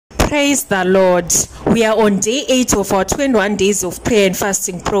Praise the Lord. We are on day 8 of our 21 days of prayer and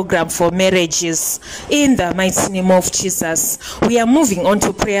fasting program for marriages. In the mighty name of Jesus, we are moving on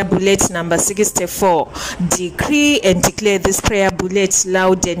to prayer bullet number 64. Decree and declare this prayer bullet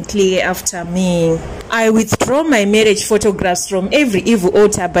loud and clear after me. I withdraw my marriage photographs from every evil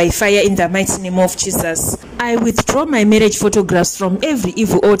altar by fire in the mighty name of Jesus. I withdraw my marriage photographs from every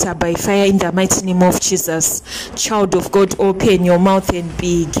evil altar by fire in the mighty name of Jesus. Child of God, open your mouth and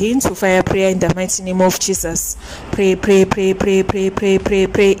begin to fire prayer in the mighty name of Jesus. Pray, pray, pray, pray, pray, pray, pray,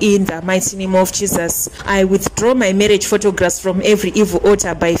 pray in the mighty name of Jesus. I withdraw my marriage photographs from every evil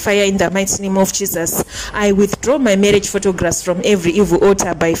altar by fire in the mighty name of Jesus. I withdraw my marriage photographs from every evil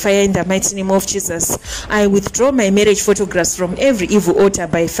altar by fire in the mighty name of Jesus. I withdraw my marriage photographs from every evil altar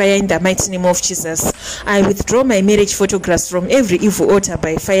by fire in the mighty name of Jesus. I withdraw my marriage photographs from every evil altar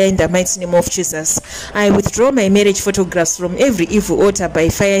by fire in the mighty name of Jesus. I withdraw my marriage photographs from every evil altar by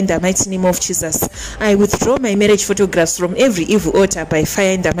fire in the mighty name of Jesus. I withdraw my marriage photographs from every evil altar by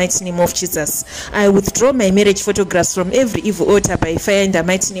fire in the mighty name of Jesus. I withdraw my marriage photographs from every evil altar by fire in the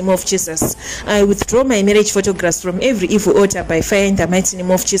mighty name of Jesus. I withdraw my marriage photographs from every evil altar by fire in the mighty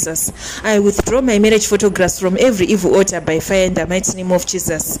name of Jesus. I withdraw my marriage photographs from every evil altar by fire in the mighty name of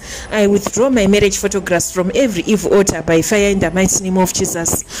Jesus. I withdraw my marriage photographs from every evil altar by fire in the mighty name of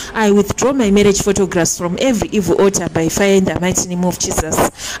Jesus. I withdraw my marriage photographs from every evil altar by fire in the mighty name of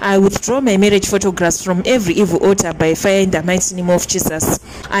Jesus. I withdraw my marriage photographs from every evil altar by fire in the mighty name of Jesus. I withdraw my marriage photographs from every evil altar by fire in the mighty name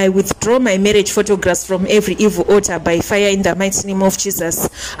of Jesus. I withdraw my marriage photographs from every evil altar by fire in the mighty name of Jesus.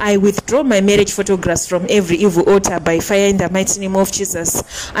 I withdraw my marriage photographs from every evil altar by fire in the mighty name of Jesus.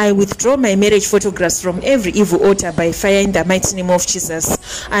 I withdraw my marriage photographs from every evil altar by fire in the mighty name of Jesus.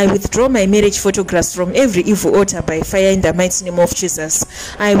 I withdraw my marriage photographs from every evil altar by fire in the mighty name of Jesus.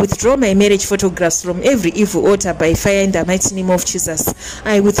 I withdraw my marriage photographs from every evil altar by fire in the mighty name of Jesus.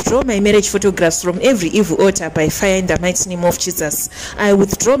 I withdraw my marriage photographs from every evil altar by fire in the mighty name of Jesus. I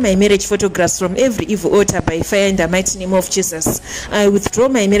withdraw my marriage photographs from every evil altar by fire in the mighty name of Jesus. I withdraw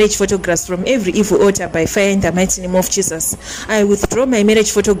my marriage photographs from every evil altar by fire in the mighty name of Jesus. I withdraw my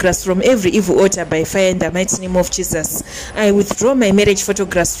marriage photographs from every evil altar by fire in the mighty name of Jesus. I withdraw my marriage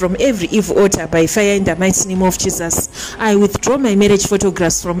photographs from every evil altar by fire in the mighty name of Jesus. I withdraw my marriage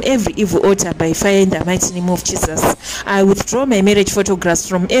photographs from every evil altar by fire in the mighty name of Jesus. I withdraw my marriage photographs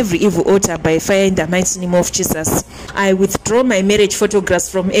from every evil altar by fire in the mighty name of Jesus. I withdraw my marriage photographs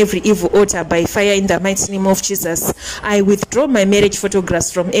from every evil altar by fire in the mighty name of Jesus. I withdraw my marriage photographs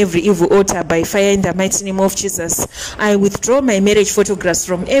from every evil altar by fire in the mighty name of Jesus. I withdraw my marriage photographs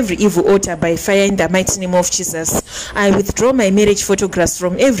from every evil altar by fire in the mighty name of Jesus. I withdraw my marriage photographs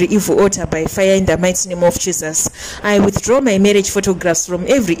from every evil altar by fire in the mighty name of Jesus. I withdraw my marriage photographs from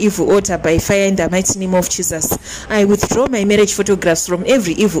every evil altar by fire in the mighty name of Jesus. I withdraw my marriage photographs from every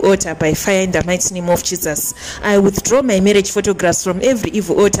evil altar by fire in the mighty name of Jesus. I withdraw my marriage photographs from every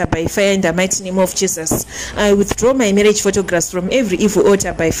evil altar by fire in the mighty name of Jesus. I withdraw my marriage photographs from every evil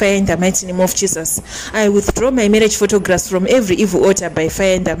altar by fire in the mighty name of Jesus. I withdraw my marriage photographs from every evil altar by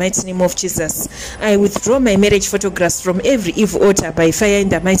fire in the mighty name of Jesus. I withdraw my marriage photographs from every evil altar by fire in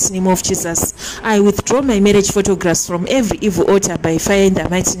the mighty name of Jesus. I withdraw my marriage photographs from every evil altar by fire in the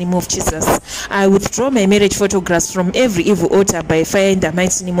mighty name of Jesus. I withdraw my marriage photographs from every evil altar by fire in the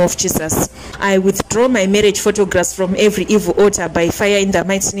mighty name of Jesus. I withdraw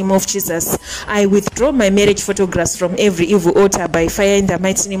my marriage photographs from every evil altar by fire in the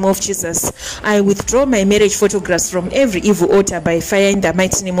mighty name of Jesus. I withdraw my marriage photographs from every evil altar by fire in the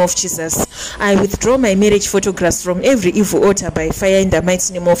mighty name of Jesus. I withdraw my marriage photographs from every evil altar by fire in the mighty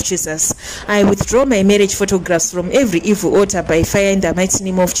name of Jesus. I withdraw my marriage photographs from every evil altar by fire in the mighty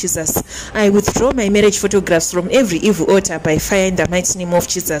name of Jesus. I withdraw my marriage photographs from every evil altar by fire in the mighty name of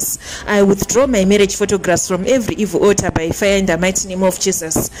Jesus. I withdraw my marriage photographs from every evil altar by fire in the mighty name of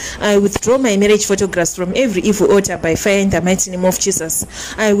Jesus. I withdraw my marriage photographs from every evil altar by fire in the mighty name of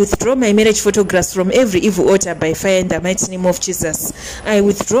Jesus. I withdraw my marriage photographs from every evil altar by fire in the mighty name of Jesus. I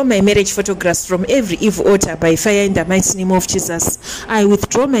withdraw my marriage photographs from every evil altar by fire in the mighty name of Jesus. I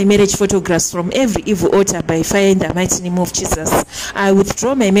withdraw my marriage photographs from every evil altar by fire in the mighty name of Jesus. I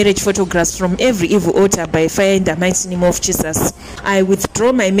withdraw my marriage photographs from every evil altar by fire in the mighty name of Jesus. I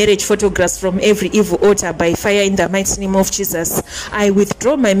withdraw my marriage photographs from every evil altar by fire in the mighty name of Jesus. I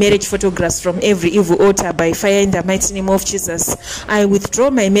withdraw my marriage photographs from every evil altar by fire in the mighty name of Jesus. I withdraw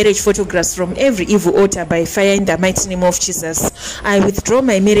my marriage photographs from every evil altar by fire in the mighty name of Jesus. I withdraw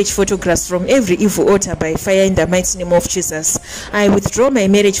my marriage photographs from every evil altar by fire in the mighty name of Jesus. I withdraw my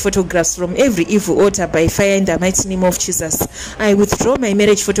marriage photographs from every evil altar by fire in the mighty name of Jesus. I withdraw my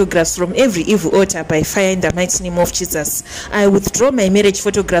marriage photographs from every evil altar by fire in the mighty name of Jesus. I withdraw my marriage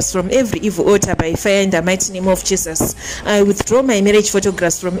photographs from every evil altar by fire in the mighty name of Jesus. I withdraw my marriage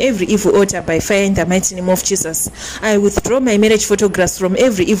photographs from every evil altar by fire in the mighty name of Jesus. I withdraw my marriage photographs from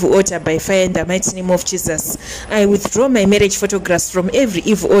every evil altar by fire in the mighty name of Jesus. I withdraw my marriage photographs from every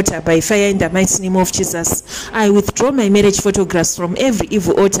evil altar by fire in the mighty name of Jesus. I withdraw my marriage photographs from every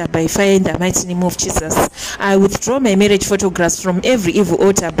evil altar by fire in the mighty name of Jesus. I withdraw my marriage photographs from every evil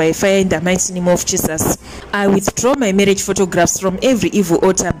altar by fire in the mighty name of Jesus. I withdraw my marriage photographs from every evil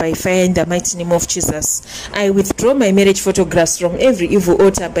altar by fire in the mighty name of Jesus. I withdraw my marriage photographs from every evil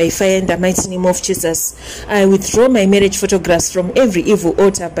altar by fire in the mighty name of Jesus. I withdraw my marriage photographs from every evil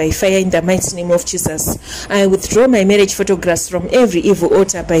altar by fire in the mighty name of Jesus. I withdraw my marriage photographs from every evil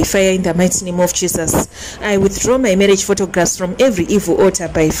altar by fire in the mighty name of Jesus. I withdraw my marriage photographs from every evil altar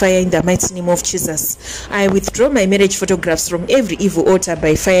by fire in the mighty name of Jesus. I withdraw my marriage photographs from every evil altar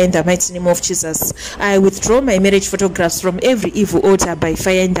by fire in the mighty name of Jesus. I withdraw my marriage photographs from every evil altar by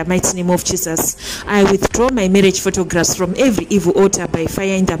fire in the mighty name of Jesus. I withdraw my marriage photographs from every evil altar by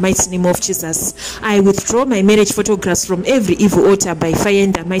fire in the mighty name of Jesus. I withdraw my marriage photographs from every evil altar by fire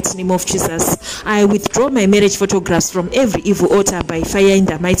in the mighty name of Jesus. I withdraw my marriage photographs from every evil altar by fire in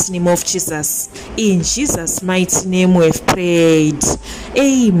the mighty name of Jesus. In Jesus' mighty name we've prayed.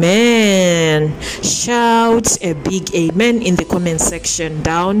 Amen. Shout a big amen in the comment section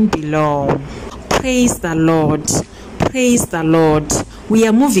down below. Praise the Lord. Praise the Lord. We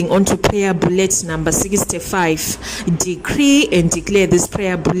are moving on to prayer bullet number 65. Decree and declare this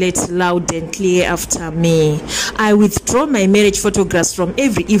prayer bullet loud and clear after me. I withdraw my marriage photographs from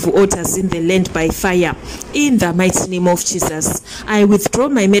every evil altars in the land by fire in the mighty name of Jesus. I withdraw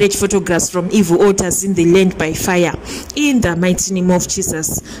my marriage photographs from evil altars in the land by fire in the mighty name of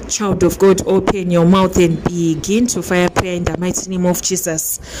Jesus. Child of God, open your mouth and begin to fire prayer in the mighty name of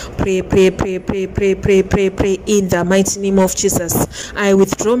Jesus. Pray, pray, pray, pray, pray, pray, pray, pray in the mighty name of Jesus. I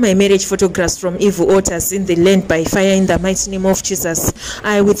withdraw my marriage photographs from evil altars in the land by fire in the mighty name of Jesus.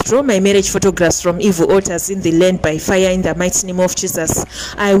 I withdraw my marriage photographs from evil altars in the land by fire in the mighty name of Jesus.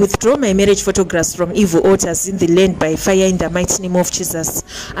 I withdraw my marriage photographs from evil altars in the land by fire in the mighty name of Jesus.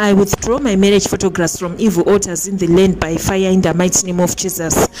 I withdraw my marriage photographs from evil altars in the land by fire in the mighty name of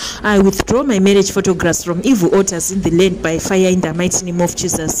Jesus. I withdraw my marriage photographs from evil altars in the land by fire in the mighty name of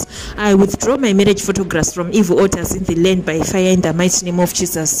Jesus. I withdraw my marriage photographs from evil altars in the land by fire in the mighty name of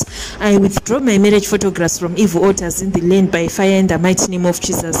Jesus. I withdraw my marriage photographs from evil altars in the land by fire in the mighty name of Jesus. I withdraw my marriage photographs from evil altars in the land by fire in the mighty name of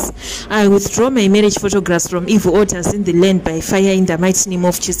Jesus. I withdraw my marriage photographs from evil altars in the land by fire in the mighty name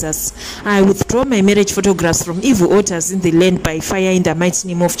of Jesus. I withdraw my marriage photographs from evil altars in the land by fire in the mighty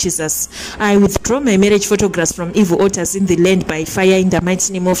name of Jesus. I withdraw my marriage photographs from evil altars in the land by fire in the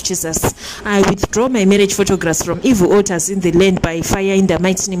mighty name of Jesus. I withdraw my marriage photographs from evil altars in the land by fire in the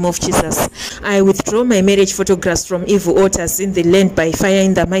mighty name of Jesus. I withdraw my marriage photographs from evil altars in the land by fire in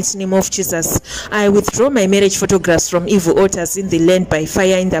the mighty name of Jesus. I withdraw my marriage photographs from evil altars in the land by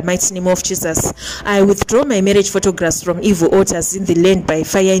fire in the mighty name of Jesus. I withdraw my marriage photographs from evil altars in the land by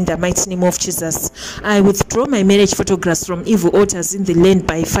fire in the mighty name of Jesus. I withdraw my marriage photographs from evil altars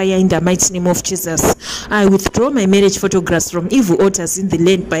in the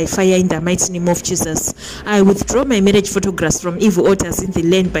land by fire in the mighty name of Jesus. I withdraw my marriage photographs from evil altars in the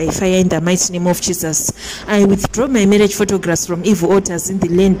land by fire in the mighty name of Jesus. I withdraw my marriage photographs from evil altars in the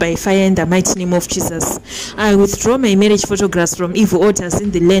land by fire in the mighty name of Jesus. I withdraw my marriage photographs from evil altars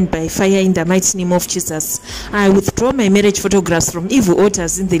in the land by fire in the mighty name of Jesus. I withdraw my marriage photographs from evil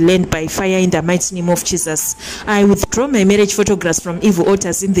altars in the land by fire in the mighty name of Jesus. I withdraw my marriage photographs from evil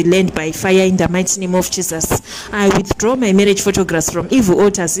altars in the land by fire in the mighty name of Jesus. I withdraw my marriage photographs from evil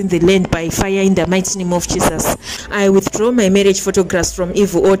altars in the land by fire in the mighty name of Jesus. I withdraw my marriage photographs from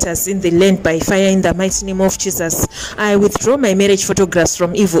evil altars in the land by fire in the mighty name of Jesus. I withdraw my marriage photographs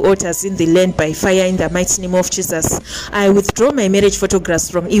from evil altars in the land by fire in the mighty name of Jesus. I withdraw my marriage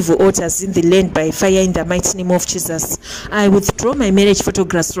photographs from evil altars in the land by fire in the mighty name of Jesus. I withdraw my marriage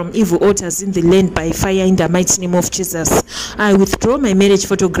photographs from evil altars in the land by fire in the mighty name of Jesus. I withdraw my marriage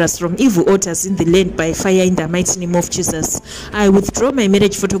photographs from evil altars in the land by fire in the mighty name of Jesus. I withdraw my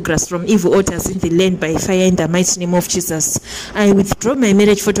marriage photographs from evil altars in the land by fire in the mighty name of Jesus. I withdraw my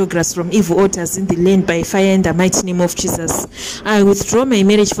marriage photographs from evil altars in the land by fire in the the mighty name of Jesus. I withdraw my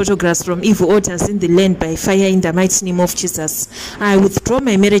marriage photographs from evil altars in the land by fire in the mighty name of Jesus. I withdraw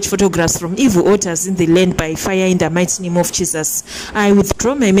my marriage photographs from evil altars in the land by fire in the mighty name of Jesus. I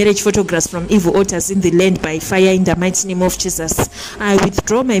withdraw my marriage photographs from evil altars in the land by fire in the mighty name of Jesus. I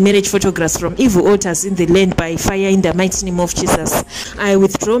withdraw my marriage photographs from evil altars in the land by fire in the mighty name of Jesus. I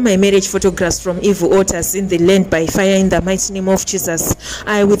withdraw my marriage photographs from evil altars in the land by fire in the mighty name of Jesus.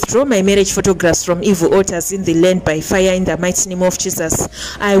 I withdraw my marriage photographs from evil altars in the land by fire in the mighty name of Jesus.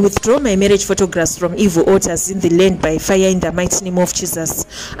 I withdraw my marriage photographs from evil altars in the land by fire in the mighty name of Jesus.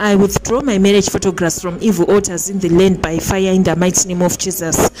 I withdraw my marriage photographs from evil altars in the land by fire in the mighty name of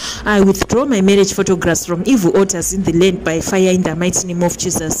Jesus. I withdraw my marriage photographs from evil altars in the land by fire in the mighty name of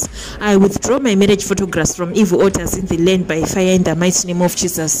Jesus. I withdraw my marriage photographs from evil altars in the land by fire in the mighty name of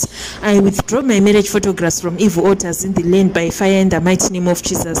Jesus. I withdraw my marriage photographs from evil altars in the land by fire in the mighty name of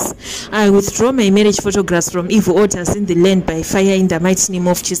Jesus. I withdraw my marriage photographs from evil altars in the land by fire in the mighty name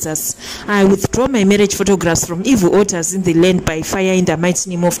of Jesus. I withdraw my marriage photographs from evil altars in the land by fire in the mighty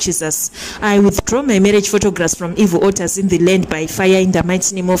name of Jesus. I withdraw my marriage photographs from evil altars in the land by fire in the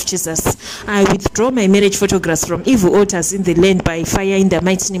mighty name of Jesus. I withdraw my marriage photographs from evil altars in the land by fire in the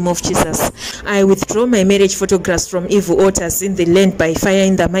mighty name of Jesus. I withdraw my marriage photographs from evil altars in the land by fire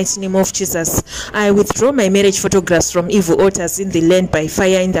in the mighty name of Jesus. I withdraw my marriage photographs from evil altars in the land by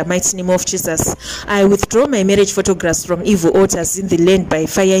fire in the mighty name of Jesus. I withdraw my marriage photographs from evil altars in the land by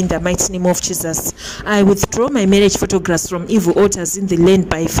fire in the mighty name of Jesus. I withdraw my marriage photographs from evil altars in the land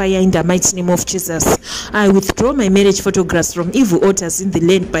by fire in the mighty name of Jesus. I withdraw my marriage photographs from evil altars in the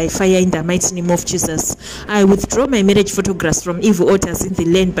land by fire in the mighty name of Jesus. I withdraw my marriage photographs from evil altars in the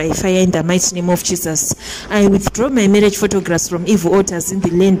land by fire in the mighty name of Jesus. I withdraw my marriage photographs from evil altars in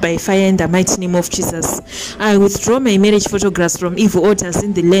the land by fire in the mighty name of Jesus. I withdraw my marriage photographs from evil altars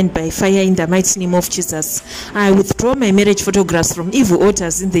in the land by fire in the mighty name of Jesus. I withdraw my marriage photographs from evil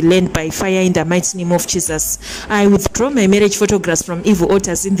altars in the land by fire in the mighty name of Jesus. I withdraw my marriage photographs from evil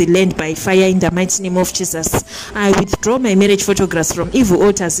altars in the land by fire in the mighty name of Jesus. I withdraw my marriage photographs from evil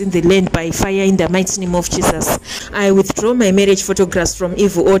altars in the land by fire in the mighty name of Jesus. I withdraw my marriage photographs from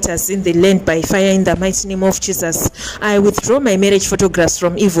evil altars in the land by fire in the mighty name of Jesus. I withdraw my marriage photographs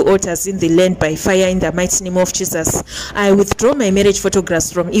from evil altars in the land by fire in the mighty name of Jesus. I withdraw my marriage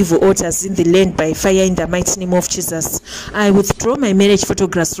photographs from evil altars in the land by fire in the mighty name of Jesus. I withdraw my marriage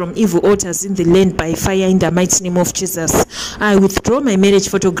photographs from evil altars in the land by fire in the mighty name of Jesus. I withdraw my marriage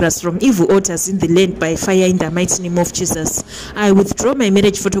photographs from evil altars in the land by fire in the mighty name of Jesus. I withdraw my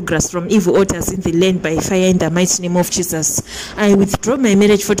marriage photographs from evil altars in the land by fire in the mighty name of Jesus. I withdraw my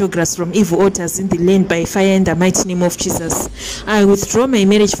marriage photographs from evil altars in the land by fire in the mighty name of Jesus. I withdraw my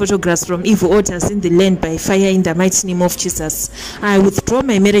marriage photographs from evil altars in the land by fire in the mighty name of Jesus. I withdraw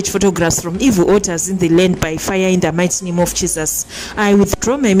my marriage photographs from evil altars in the land by fire in the mighty name of Jesus. I withdraw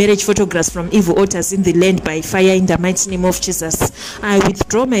my marriage photographs from evil altars in the land by fire in the mighty name of Jesus. I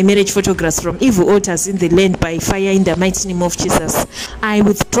withdraw my marriage photographs from evil altars in the land by fire in the mighty name of Jesus. I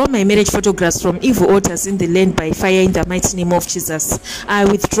withdraw my marriage photographs from evil altars in the land by fire in the mighty name of Jesus. I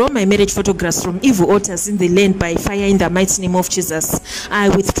withdraw my marriage photographs from evil altars in the land by fire in the mighty name of Jesus. I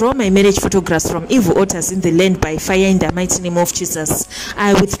withdraw my marriage photographs from evil altars in the land by fire in the mighty name of Jesus.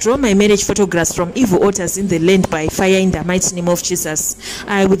 I withdraw my marriage photographs from evil altars in the land by fire in the mighty name of Jesus.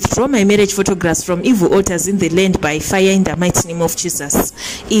 I withdraw my marriage photographs from evil altars in the land by fire in the mighty name of Jesus.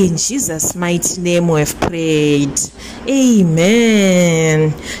 In Jesus' mighty name we have prayed.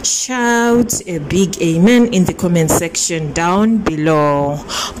 Amen. Shout a big amen in the comment section down below.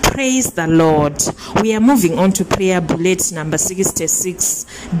 Praise the Lord. We are moving on to prayer bullet number 66.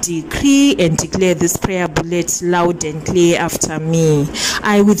 Decree and declare this prayer bullet loud and clear after me.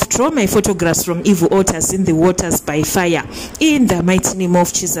 I withdraw my photographs from evil altars in the waters by fire in the mighty name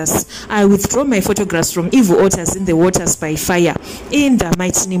of Jesus. I withdraw my photographs from evil altars in the waters by fire in the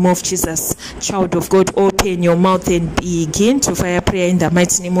mighty name of Jesus. Child of God, open your mouth and begin to fire prayer in the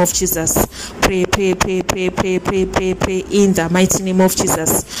mighty name of Jesus. Pray, pray, pray, pray, pray, pray, pray, pray in the mighty name of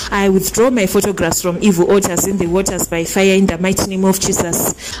Jesus. I withdraw my photographs from evil altars in the waters by fire in the mighty name of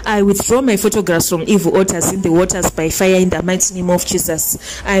Jesus. I withdraw my photographs from evil altars in the waters by fire in the mighty name of Jesus.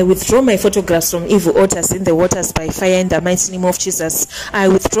 I withdraw my photographs from evil altars in the waters by fire in the mighty name of Jesus. I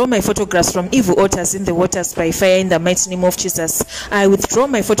withdraw my photographs from evil altars in the waters by fire in the mighty name of Jesus. I withdraw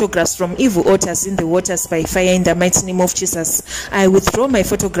my photographs from evil altars in the waters by fire in the mighty name of Jesus. I withdraw my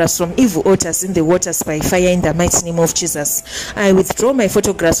photographs from evil altars in the the waters by fire in the mighty name of Jesus. I withdraw my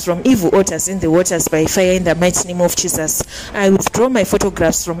photographs from evil altars in the waters by fire in the mighty name of Jesus. I withdraw my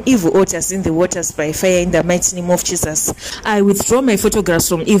photographs from evil altars in the waters by fire in the mighty name of Jesus. I withdraw my photographs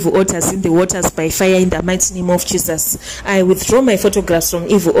from evil altars in the waters by fire in the mighty name of Jesus. I withdraw my photographs from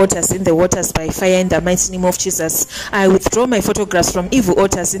evil altars in the waters by fire in the mighty name of Jesus. I withdraw my photographs from evil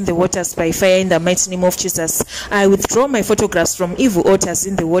altars in the waters by fire in the mighty name of Jesus. I withdraw my photographs from evil altars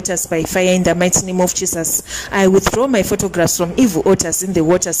in the waters by fire in the mighty name of Jesus. I withdraw my photographs from evil altars in the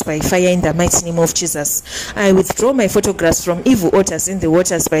waters by fire in the mighty name of Jesus. I withdraw my photographs from evil altars in the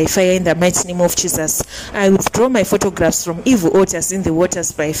waters by fire in the mighty name of Jesus. I withdraw my photographs from evil altars in the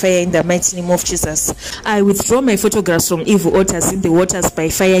waters by fire in the mighty name of Jesus. I withdraw my photographs from evil altars in the waters by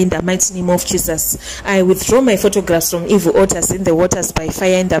fire in the mighty name of Jesus. I withdraw my photographs from evil altars in the waters by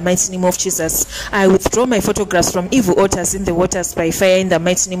fire in the mighty name of Jesus. I withdraw my photographs from evil altars in the waters by fire in the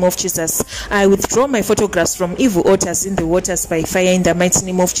mighty name of Jesus. I withdraw my photographs from evil altars in the waters by fire in the mighty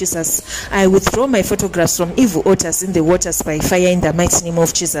name of Jesus. I withdraw my photographs from evil altars in the waters by fire in the mighty name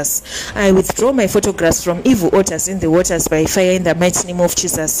of Jesus. I withdraw my photographs from evil altars in the waters by fire in the mighty name of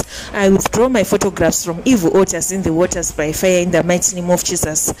Jesus. I withdraw my photographs from evil altars in the waters by fire in the mighty name of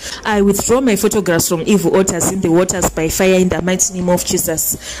Jesus. I withdraw my photographs from evil altars in the waters by fire in the mighty name of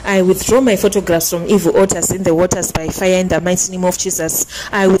Jesus. I withdraw my photographs from evil altars in the waters by fire in the mighty name of Jesus.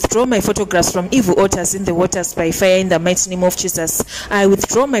 I withdraw my photographs from evil altars in the waters by fire in the mighty name of Jesus. I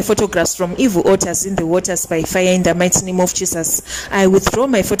withdraw my photographs from evil altars in the waters by fire in the mighty name of Jesus. I withdraw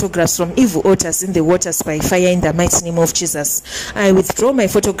my photographs from evil altars in the waters by fire in the mighty name of Jesus. I withdraw my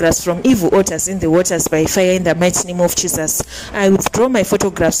photographs from evil altars in the waters by fire in the mighty name of Jesus. I withdraw my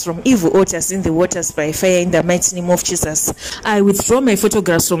photographs from evil altars in the waters by fire in the mighty name of Jesus. I withdraw my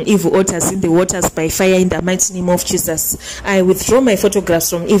photographs from evil altars in the waters by fire in the mighty name of Jesus. I withdraw my photographs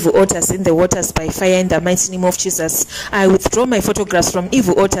from evil altars in the waters by fire in the mighty name of Jesus. I withdraw my photographs from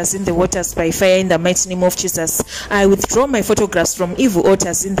evil altars in the waters by fire in the mighty name of Jesus. I withdraw my photographs from evil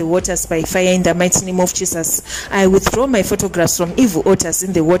altars in the waters by fire in the mighty name of Jesus. I withdraw my photographs from evil altars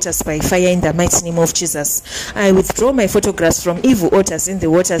in the waters by fire in the mighty name of Jesus. I withdraw my photographs from evil altars in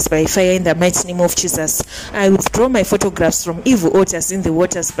the waters by fire in the mighty name of Jesus. I withdraw my photographs from evil altars in the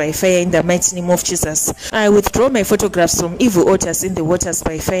waters by fire in the mighty name of Jesus. I withdraw my photographs from evil altars in the waters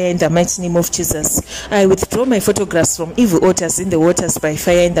by fire in the mighty name of Jesus. I withdraw my photographs from evil altars in the waters by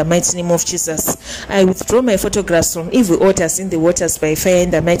fire in the mighty name of Jesus. I withdraw my photographs from evil altars in the waters by fire in the mighty name of Jesus. I withdraw my photographs from evil altars in the waters by fire in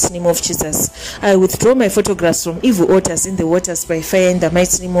the mighty name of Jesus. I withdraw my photographs from evil altars in the waters by fire in the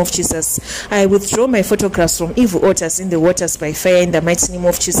mighty name of Jesus. I withdraw my photographs from evil altars in the waters by fire in the mighty name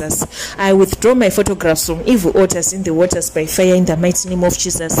of Jesus. I withdraw my photographs from evil altars in the waters by fire in the mighty name of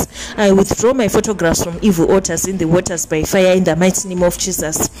Jesus. I withdraw my photographs from evil altars in the waters by fire in the mighty name of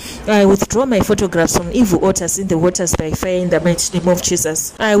Jesus. I withdraw my photographs from evil altars in the waters by fire in the mighty name of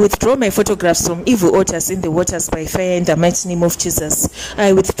Jesus. I withdraw my photographs from evil altars in the waters by fire in the mighty name of Jesus.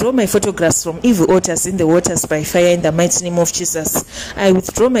 I withdraw my photographs from evil altars in the waters by fire in the mighty name of Jesus. I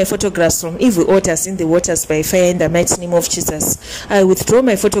withdraw my photographs from evil altars in the waters by fire in the mighty name of Jesus. I withdraw my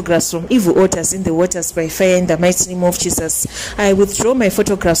photographs from evil altars in the waters by fire in the mighty name of Jesus. I withdraw my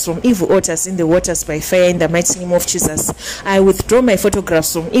photographs from evil altars in the waters by fire in the mighty name of Jesus. I withdraw my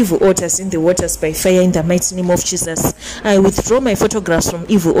photographs from evil altars in the waters by fire in the mighty name of Jesus. I withdraw my photographs from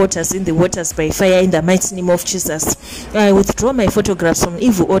evil altars in the waters by fire in the mighty name of Jesus. I withdraw my photographs from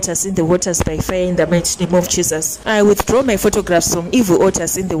evil altars in the waters by fire in the mighty name of Jesus. I withdraw my photographs from evil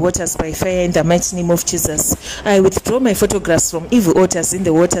altars in the waters by fire in the mighty name of Jesus. I withdraw my photographs from evil altars in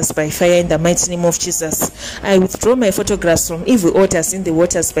the waters by fire in the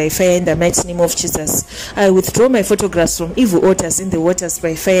mighty name of Jesus. I withdraw my photographs from evil altars in the waters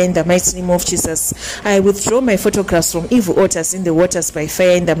by fire in the mighty name of Jesus. I withdraw my photographs from evil altars in the waters by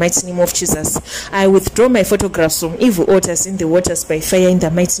fire in the mighty name of Jesus. I withdraw my photographs from evil altars in the waters by fire in the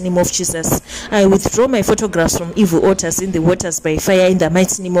mighty name of Jesus. I withdraw my photographs from evil altars in the waters by fire in the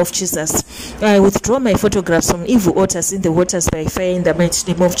mighty name of Jesus. I withdraw my photographs from evil altars in the waters by fire in the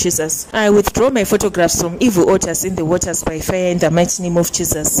mighty name of Jesus. I withdraw my photographs from evil altars in the waters by fire in the mighty name of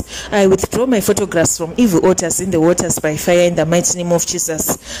Jesus. I withdraw my photographs from evil altars in the waters by fire in the mighty name of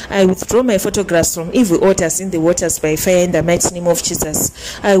Jesus. I withdraw my photographs from evil altars in the waters by fire in the mighty name of Jesus.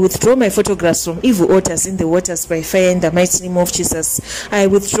 I withdraw my photographs from evil altars in the waters by fire in the mighty name of Jesus. I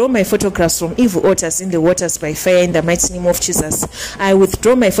withdraw my photographs from evil altars in the waters by fire in the mighty name of Jesus. I withdraw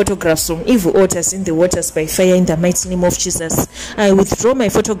my photographs from evil altars in the waters by fire in the mighty name of Jesus. I withdraw my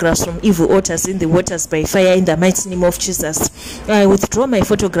photographs from evil altars in the waters by fire in the mighty name of Jesus. I withdraw my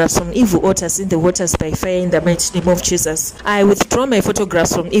photographs from evil altars in the waters by fire in the mighty name of Jesus. I withdraw my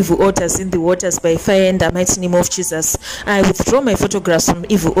photographs from evil evil altars in the waters by fire in the mighty name of Jesus. I withdraw my photographs from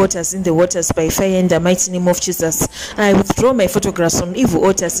evil altars in the waters by fire in the mighty name of Jesus. I withdraw my photographs from evil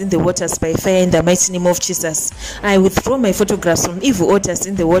altars in the waters by fire in the mighty name of Jesus. I withdraw my photographs from evil altars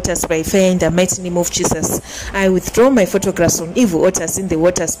in the waters by fire in the mighty name of Jesus. I withdraw my photographs from evil altars in the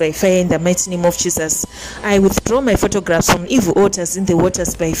waters by fire in the mighty name of Jesus. I withdraw my photographs from evil altars in the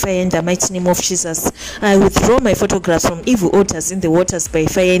waters by fire in the mighty name of Jesus. I withdraw my photographs from evil altars in the waters by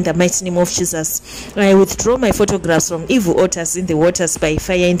fire in the mighty name of Jesus. I withdraw my photographs from evil altars in the waters by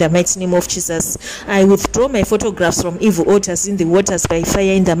fire in the mighty name of Jesus. I withdraw my photographs from evil altars in the waters by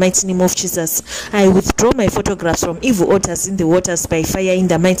fire in the mighty name of Jesus. I withdraw my photographs from evil altars in the waters by fire in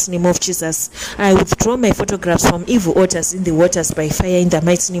the mighty name of Jesus. I withdraw my photographs from evil altars in the waters by fire in the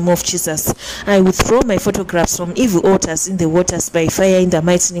mighty name of Jesus. I withdraw my photographs from evil altars in the waters by fire in the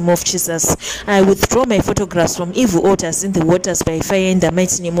mighty name of Jesus. I withdraw my photographs from evil altars in the waters by fire in the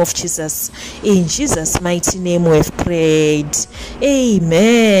mighty name of Jesus. In Jesus' mighty name we have prayed.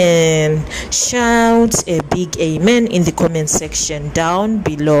 Amen. Shout a big amen in the comment section down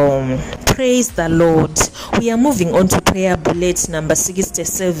below. Praise the Lord. We are moving on to prayer bullet number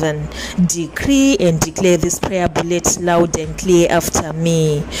 67. Decree and declare this prayer bullet loud and clear after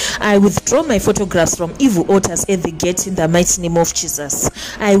me. I withdraw my photographs from evil altars at the gate in the mighty name of Jesus.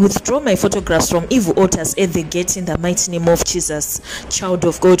 I withdraw my photographs from evil altars at the gate in the mighty name of Jesus. Child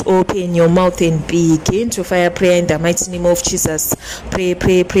of God, open your mouth and begin to fire prayer in the mighty name of Jesus. Pray,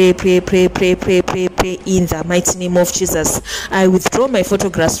 pray, pray, pray, pray, pray, pray, pray, pray in the mighty name of Jesus. I withdraw my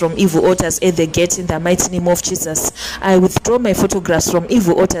photographs from evil altars at the gate in the mighty name of Jesus. I withdraw my photographs from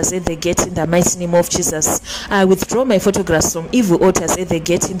evil altars at the gate in the mighty name of Jesus. I withdraw my photographs from evil altars at the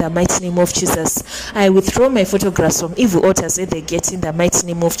gate in the mighty name of Jesus. I withdraw my photographs from evil altars at the gate in the mighty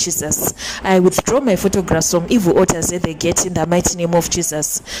name of Jesus. I withdraw my photographs from evil altars at the gate in the mighty name of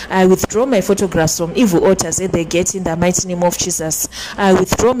Jesus. I withdraw my photographs from evil altars at the gate in the mighty name of Jesus. I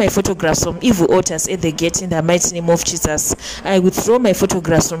withdraw my photographs from evil altars at the gate in the mighty name of Jesus. I withdraw my photographs from evil altars at the gate in the mighty name of Jesus. I withdraw my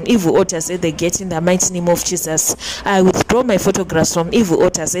photographs from evil altars at the gate in the mighty name of Jesus. I withdraw my photographs from evil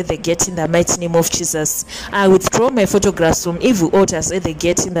altars at the gate in the mighty name of Jesus. I withdraw my photographs from evil altars at the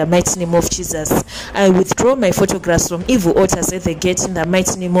gate in the mighty name of Jesus. I withdraw my photographs from evil altars at the gate in the mighty name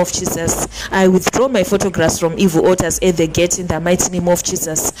of Jesus. I withdraw my photographs from evil altars at the gate in the mighty name of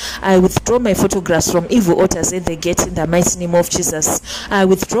Jesus. I withdraw my photographs from evil altars at the gate in the mighty name of Jesus.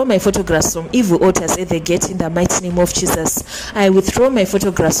 I withdraw my photographs from evil altars at the gate in the mighty name of Jesus. I withdraw my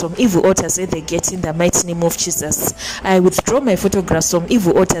photographs from evil altars at the gate in the mighty name of Jesus. I withdraw my photographs from evil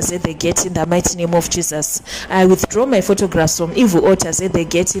altars at the gate in the mighty name of Jesus. I withdraw my photographs from evil altars at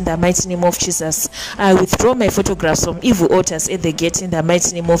the gate in the mighty name of Jesus. I withdraw my photographs from evil altars at the gate in the mighty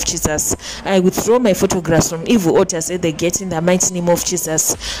name of Jesus. I withdraw my photographs from evil altars at the gate in the mighty name of Jesus.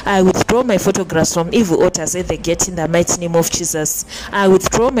 I withdraw my photographs from evil altars at the gate in the mighty name of Jesus. I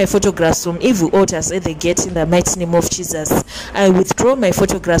withdraw my photographs from evil altars at the gate in the mighty name of Jesus. I withdraw my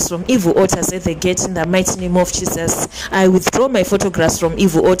photographs from evil altars at the gate in the mighty name of Jesus. I withdraw my photographs from evil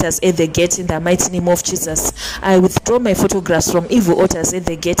altars at the gate in the mighty name of Jesus. I withdraw my photographs from evil altars at the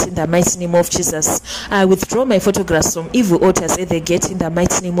gate in the mighty name of Jesus. I withdraw my photographs from evil altars at the gate in the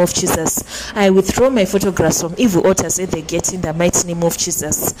mighty name of Jesus. I withdraw my photographs from evil altars at the gate in the mighty name of Jesus. I withdraw my photographs from evil altars at the gate in the mighty name of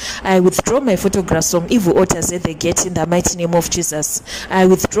Jesus. I withdraw my photographs from evil altars at the gate in the mighty name of Jesus.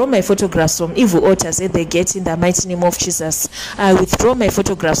 I withdraw my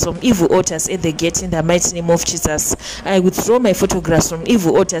photographs from evil altars at the gate in the mighty name of Jesus. I withdraw my photographs from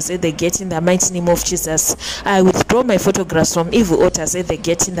evil altars at the gate in the mighty name of Jesus. I withdraw my photographs from evil altars at the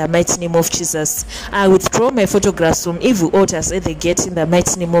gate in the mighty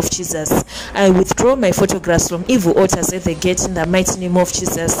name of Jesus. I withdraw my photographs from evil altars at the gate in the mighty name of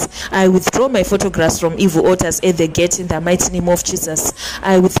Jesus. I withdraw my photographs from evil altars at the gate in the mighty name of Jesus. I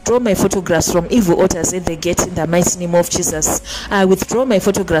withdraw my photographs from evil altars at the gate in the mighty name of Jesus. I withdraw my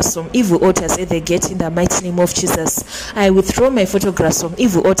photographs from evil altars at the gate in the mighty name of Jesus. I withdraw my photographs from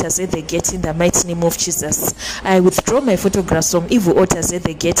evil altars at the gate in the mighty name of Jesus. I withdraw my photographs from evil altars at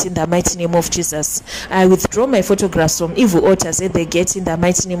the gate in the mighty name of Jesus. I withdraw my photographs from evil altars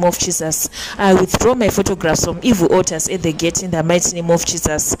at the gate in the mighty name of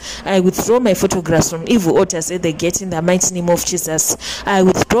Jesus. I withdraw my photographs from evil altars at the gate in the mighty name of Jesus. I withdraw my photographs from evil altars at the gate in the mighty name of Jesus. I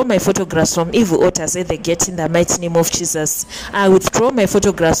withdraw my photographs from evil altars at the gate in the mighty name of Jesus. I withdraw my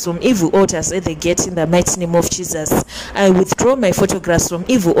photographs from evil altars at the gate in the mighty name of Jesus. I withdraw my photographs from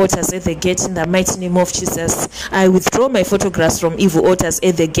evil altars at the gate in the mighty name of Jesus. I withdraw my photographs from evil altars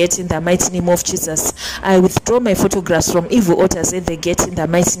at the gate in the mighty name of Jesus. I withdraw my photographs from evil altars at the gate in the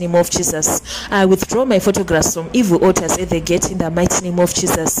mighty name of Jesus. I withdraw my photographs from evil altars at the gate in the mighty name of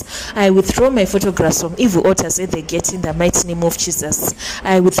Jesus. I withdraw my photographs from evil altars at the gate in the mighty name of Jesus.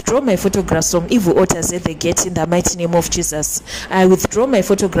 I withdraw my photographs from evil altars at the gate in the mighty name of Jesus. I withdraw my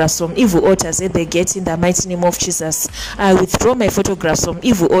photographs from evil altars at the gate in the mighty name of Jesus. I withdraw my photographs from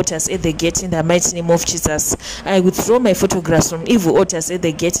evil altars at the gate in the mighty name of Jesus. I withdraw my photographs from evil altars at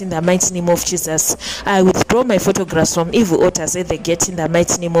the gate in the mighty name of Jesus. I withdraw my photographs from evil altars at the gate in the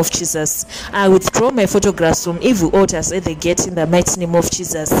mighty name of Jesus. I withdraw my photographs from evil altars at the gate in the mighty name of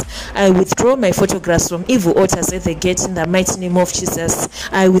Jesus. I withdraw my photographs from evil altars at the gate in the mighty name of Jesus.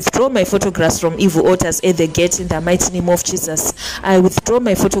 I withdraw my photographs from evil altars at the gate in the mighty name of Jesus. I withdraw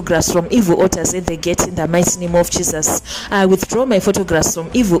my photographs from evil altars at the gate in the mighty name of Jesus. I withdraw my photographs from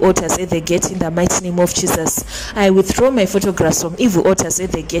evil altars at the gate in the mighty name of Jesus. I withdraw my photographs from evil altars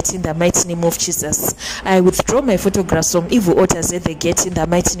at the gate in the mighty name of Jesus. I withdraw my photographs from evil altars at the gate in the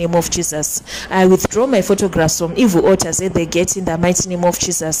mighty name of Jesus. I withdraw my photographs from evil altars at the gate in the mighty name of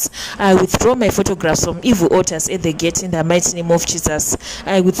Jesus. I withdraw my photographs from evil altars at the gate in the mighty name of Jesus.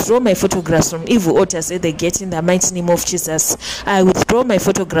 I withdraw my photographs from evil altars at the gate in the mighty name of Jesus. I withdraw my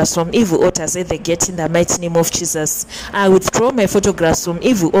photographs from evil altars at the gate in the mighty name of Jesus. I withdraw my photographs from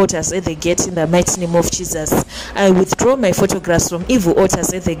evil altars at the gate in the mighty name of Jesus. I withdraw my photographs from evil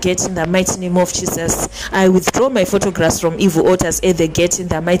altars at the gate in the mighty name of Jesus. I withdraw my photographs from evil altars at the gate in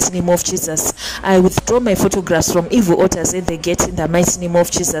the mighty name of Jesus. I withdraw my photographs from evil altars at the gate in the mighty name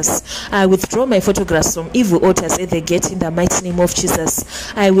of Jesus. I withdraw my photographs from evil altars at the gate in the mighty name of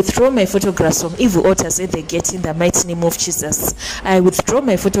Jesus. I withdraw my photographs from evil altars at the gate in the mighty name of Jesus. I withdraw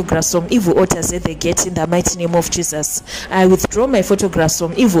my photographs from evil altars at the gate in the mighty name of Jesus. I withdraw my photographs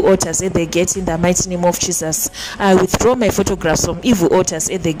from evil altars at the gate in the mighty name of Jesus. I withdraw my photographs from evil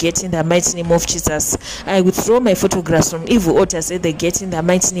altars at the gate in the mighty name of Jesus. I withdraw my photographs from evil altars at the gate in the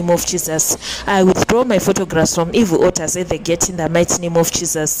mighty name of Jesus. I withdraw my photographs from evil altars at the gate in the mighty name of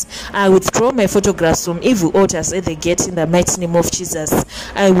Jesus. I withdraw my photographs from evil altars at the gate in the mighty name of Jesus.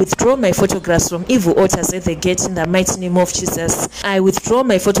 I withdraw my photographs from evil altars at the gate in the mighty name of Jesus. I withdraw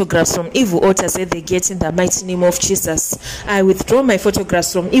my photographs from evil altars at the gate in the mighty name of Jesus. I withdraw my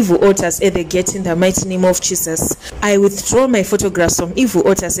photographs from evil altars at the gate in the mighty name of Jesus. I withdraw my photographs from evil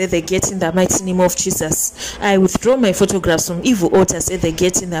altars at the gate in the mighty name of Jesus. I withdraw my photographs from evil altars at the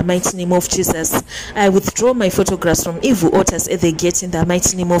gate in the mighty name of Jesus. I withdraw my photographs from evil altars at the gate in the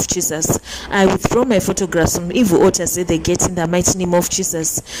mighty name of Jesus. I withdraw my photographs from evil altars at the gate in the mighty name of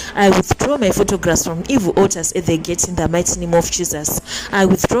Jesus. I withdraw my photographs from evil altars at the gate in the mighty name of Jesus. I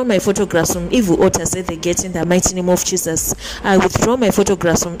withdraw my photographs from evil altars at the gate in the mighty name of Jesus. I withdraw my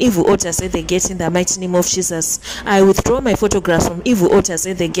photographs from evil altars at the gate in the mighty name of Jesus. I withdraw my photographs from evil altars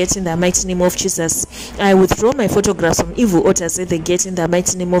at the gate in the mighty name of Jesus. I withdraw my photographs from evil altars at the gate in the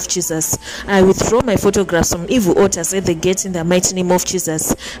mighty name of Jesus. I withdraw my photographs from evil altars at the gate in the mighty name of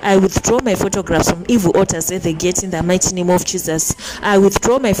Jesus. I withdraw my photographs from evil altars at the gate in the mighty name of Jesus. I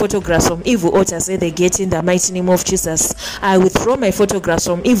withdraw my photographs from evil altars at the gate in the mighty name of Jesus. I withdraw my photographs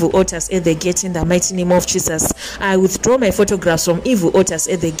from evil altars at the gate in the mighty name of Jesus. I withdraw my photographs from evil altars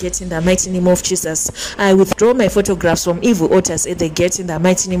at the gate in the mighty name of Jesus. I withdraw my photographs from evil altars at the gate in the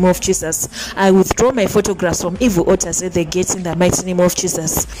mighty name of Jesus. I withdraw my photographs from evil altars at the gate in the mighty name of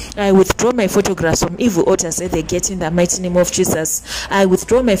Jesus. I withdraw my photographs from evil altars at the gate in the mighty name of Jesus. I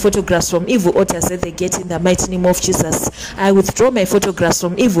withdraw my photographs from evil altars at the gate in the mighty name of Jesus. I withdraw my photographs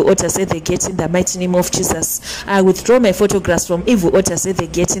from evil altars at the gate in the mighty name of Jesus. I withdraw my photographs from evil altars at the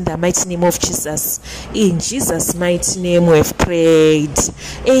gate in the mighty name of Jesus. In Jesus' mighty name we've prayed.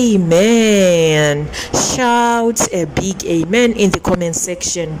 Amen. Shout a big amen in the comment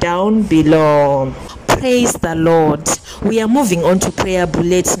section down below. Praise the Lord. We are moving on to prayer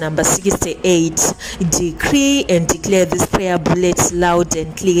bullet number 68. Decree and declare this prayer bullet loud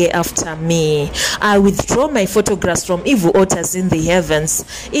and clear after me. I withdraw my photographs from evil altars in the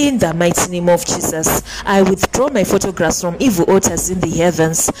heavens in the mighty name of Jesus. I withdraw my photographs from evil altars in the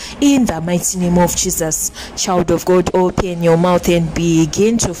heavens in the mighty name of Jesus. Child of God, open your mouth and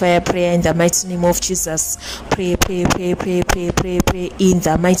begin to fire prayer in the mighty name of Jesus. Pray, pray, pray, pray, pray, pray, pray in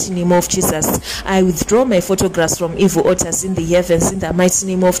the mighty name of Jesus. I withdraw my photographs from evil altars in the heavens in the mighty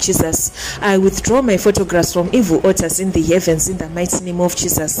name of Jesus. I withdraw my photographs from evil altars in the heavens in the mighty name of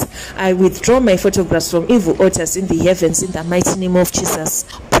Jesus. I withdraw my photographs from evil altars in the heavens in the mighty name of Jesus.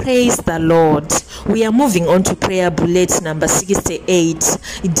 Praise the Lord. We are moving on to prayer bullet number 68.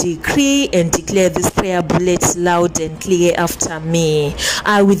 Decree and declare this prayer bullet loud and clear after me.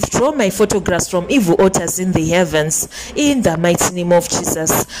 I withdraw my photographs from evil altars in the heavens in the mighty name of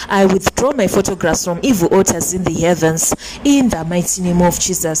Jesus. I withdraw my photographs from evil altars in the heavens in the mighty name of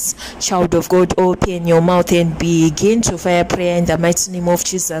Jesus. Child of God, open your mouth and begin to fire prayer in the mighty name of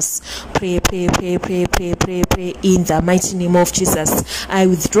Jesus. Pray, pray, pray, pray, pray, pray, pray in the mighty name of Jesus. I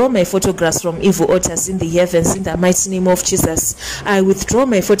withdraw my photographs from evil altars in the heavens in the mighty name of Jesus. I withdraw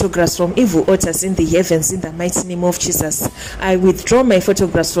my photographs from evil altars in the heavens in the mighty name of Jesus. I withdraw my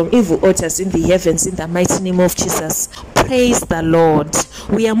photographs from evil altars in the heavens in the mighty name of Jesus. Praise the Lord.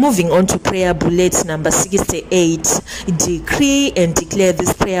 We are moving on to prayer bullet number 68. Decree and declare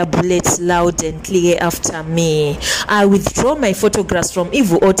this prayer bullet loud and clear after me. I withdraw my photographs from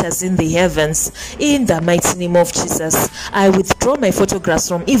evil altars in the heavens in the mighty name of Jesus. I withdraw my photographs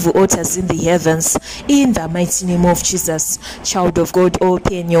from evil altars in the heavens in the mighty name of Jesus. Child of God,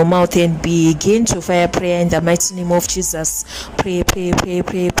 open your mouth and begin to fire prayer in the mighty name of Jesus. Pray, pray, pray,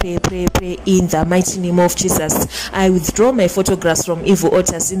 pray, pray, pray, pray in the mighty name of Jesus. I withdraw my photographs from evil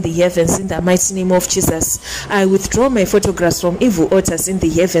altars in the heavens in the mighty name of Jesus. I withdraw my photographs from evil altars in the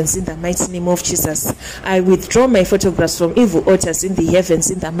heavens in the mighty name of Jesus. I withdraw my photographs from evil altars in the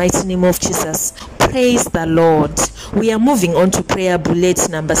heavens in the mighty name of Jesus. Praise the Lord. We are moving on to prayer bullet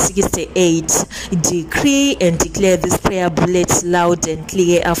number 68. Decree and declare this prayer bullet loud and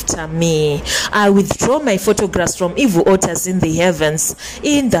clear after me. I withdraw my photographs from evil altars in the heavens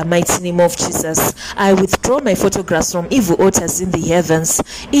in the mighty name of Jesus. I withdraw my photographs from evil altars in the heavens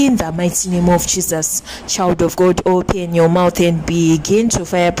in the mighty name of Jesus. Child of God, open your mouth and begin to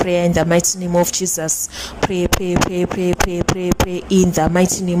fire prayer in the mighty name of Jesus. Pray, pray, pray, pray, pray, pray, pray in the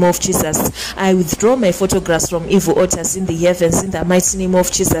mighty name of Jesus. I withdraw my photographs from evil altars in the heavens in the mighty name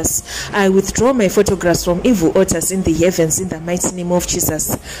of Jesus. I withdraw my photographs from evil altars in the heavens in the mighty name of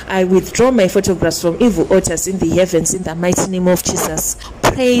Jesus. I withdraw my photographs from evil altars in the heavens in the mighty name of Jesus.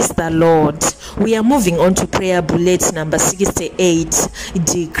 Praise the Lord. We are moving on to prayer bullet number 68.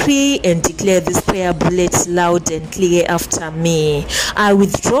 Decree and declare this prayer bullet loud and clear after me. I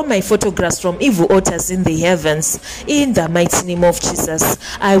withdraw my photographs from evil altars in the heavens in the mighty name of Jesus.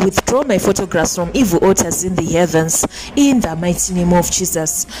 I withdraw my photographs from evil altars in the heavens in the mighty name of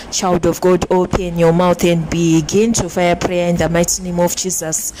Jesus. Child of God, open your mouth and begin to fire prayer in the mighty name of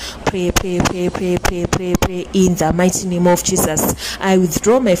Jesus. Pray, pray, pray, pray, pray, pray, pray in the mighty name of Jesus. I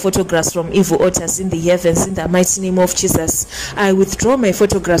withdraw my photographs from evil altars in the heavens in the mighty name of Jesus. I withdraw my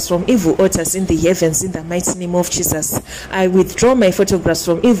photographs from evil altars in the heavens in the mighty name of Jesus. I withdraw my photographs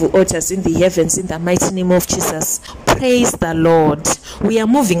from evil altars in the heavens in the mighty name of Jesus. Praise the Lord. We are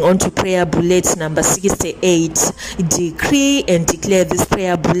moving on to prayer bullet number 68. Decree and declare this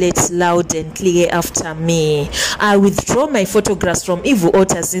prayer bullet loud and clear after me. I withdraw my photographs from evil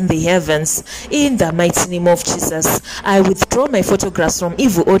altars in the heavens in the mighty name of Jesus. I withdraw my photographs from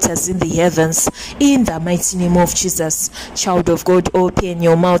evil altars in the heavens in the mighty name of Jesus. Child of God, open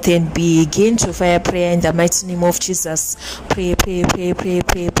your mouth and begin to fire prayer in the mighty name of Jesus. Pray, pray, pray, pray,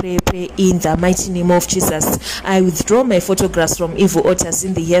 pray, pray, pray in the mighty name of Jesus. I withdraw my photographs from evil altars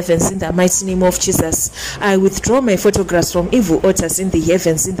in the heavens in the mighty name of Jesus. I withdraw my photographs from evil altars in the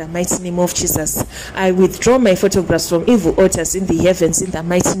heavens in the mighty name of Jesus. I withdraw my photographs from evil altars in the heavens in the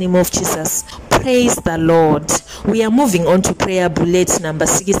mighty name of Jesus. Praise the Lord. We are moving on to prayer bullet number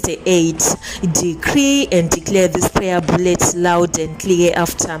 68. Decree and declare this prayer bullet loud and clear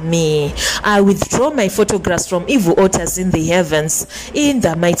after me. I withdraw my photographs from evil altars in the heavens in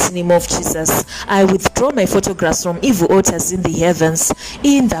the mighty name of Jesus. I withdraw my photographs from evil altars in the heavens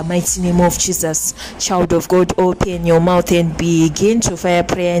in the mighty name of Jesus. Child of God, open your mouth and begin to fire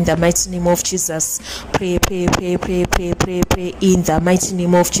prayer in the mighty name of Jesus. Pray, pray, pray, pray, pray, pray, pray in the mighty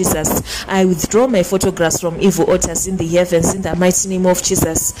name of Jesus. I withdraw my photographs from evil altars in the heavens in the mighty name of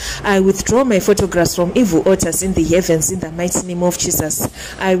Jesus. I withdraw my photographs from evil altars in the heavens in the mighty name of Jesus.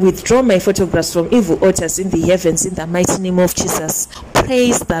 I withdraw my photographs from evil altars in the heavens in the mighty name of Jesus.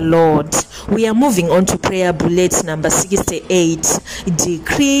 Praise the Lord. We are moving on to prayer bullet number 68.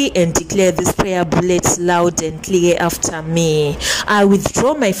 Decree and declare this prayer bullet loud and clear after me. I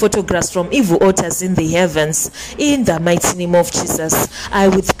withdraw my photographs from evil altars in the heavens in the mighty name of Jesus. I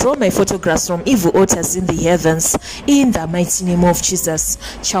withdraw my photographs from evil altars in the heavens in the mighty name of Jesus.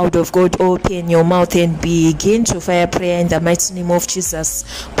 Child of God, open your mouth and begin to fire prayer in the mighty name of Jesus.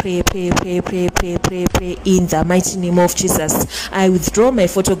 Pray, pray, pray, pray, pray, pray, pray in the mighty name of Jesus. I withdraw withdraw my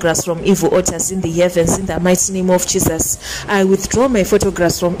photographs from evil altars in the heavens in the mighty name of Jesus. I withdraw my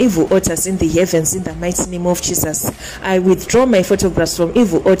photographs from evil altars in the heavens in the mighty name of Jesus. I withdraw my photographs from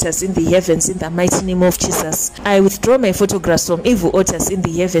evil altars in the heavens in the mighty name of Jesus. I withdraw my photographs from evil altars in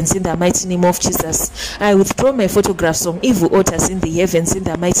the heavens in the mighty name of Jesus. I withdraw my photographs from evil altars in the heavens in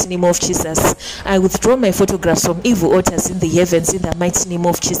the mighty name of Jesus. I withdraw my photographs from evil altars in the heavens in the mighty name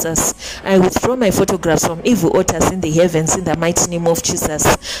of Jesus. I withdraw my photographs from evil altars in the heavens in the mighty name of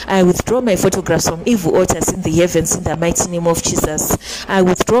Jesus. I withdraw my photographs from evil altars in the heavens in the mighty name of Jesus. I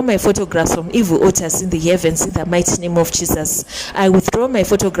withdraw my photographs from evil altars in the heavens in the mighty name of Jesus. I withdraw my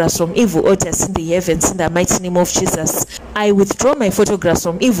photographs from evil altars in the heavens in the mighty name of Jesus. I withdraw my photographs from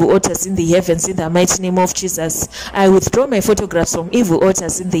evil altars in the heavens in the mighty name of Jesus. I withdraw my photographs from evil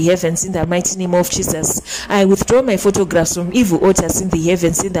altars in the heavens in the mighty name of Jesus. I withdraw my photographs from evil altars in the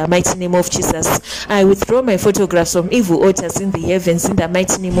heavens in the mighty name of Jesus. I withdraw my photographs from evil altars in the heavens in the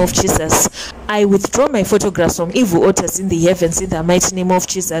mighty name of Jesus. I withdraw my photographs from evil altars in the heavens in the mighty name of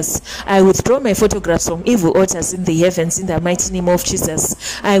Jesus. I withdraw my photographs from evil altars in the heavens in the mighty name of Jesus.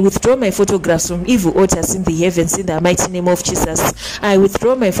 I withdraw my photographs from evil altars in the heavens in the mighty name of Jesus. I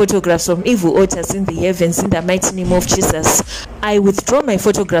withdraw my photographs from evil altars in the heavens in the mighty name of Jesus. I withdraw my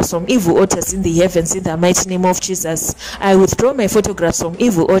photographs from evil altars in the heavens in the mighty name of Jesus. I withdraw my photographs from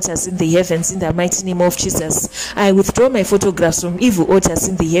evil altars in the heavens in the mighty name of Jesus. I withdraw my photographs from evil altars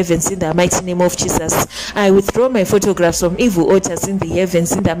in the heavens in the mighty name of Jesus. I withdraw my photographs from evil altars in the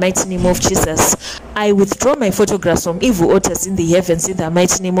heavens in the mighty name of Jesus. I withdraw my photographs from evil altars in the heavens in the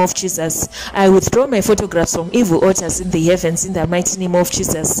mighty name of Jesus. I withdraw my photographs from evil altars in the heavens in the mighty name of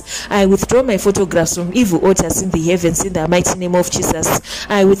Jesus. I withdraw my photographs from evil altars in the heavens in the mighty name of Jesus.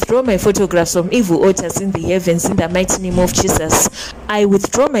 I withdraw my photographs from evil altars in the heavens in the mighty name of Jesus. I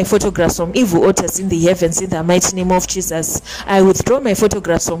withdraw my photographs from evil altars in the heavens in the mighty name of Jesus. I withdraw my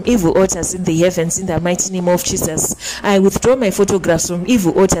photographs from evil altars in the heavens in the mighty name of Jesus. I withdraw my photographs from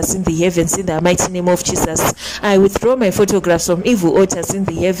evil altars in the heavens in the mighty name of Jesus. I withdraw my photographs from evil altars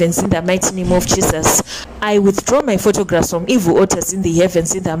in the heavens in the mighty name of Jesus. I withdraw my photographs from evil altars in the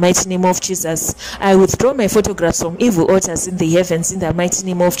heavens in the mighty name of Jesus. I withdraw my photographs from evil altars in the heavens in the mighty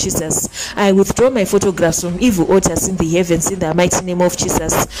name of Jesus. I withdraw my photographs from evil altars in the heavens in the mighty name of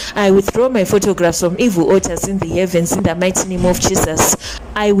Jesus. I withdraw my photographs from evil altars in the heavens in the mighty name of Jesus.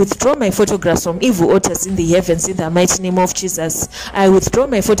 I withdraw my photographs from evil altars in the heavens in the mighty name of Jesus. I withdraw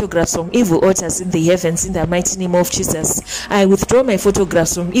my photographs from evil altars in the heavens in the mighty name of Jesus. I withdraw my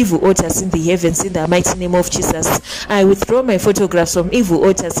photographs from evil altars in the heavens in the mighty name of Jesus. I withdraw my photographs from evil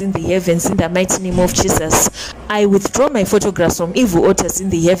altars in the heavens in the mighty name of Jesus. I withdraw my photographs from evil altars in the heavens in the mighty name of Jesus. I withdraw my photographs from evil altars in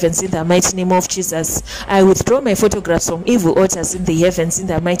the heavens in the mighty name of Jesus. I withdraw my photographs from evil altars in the heavens in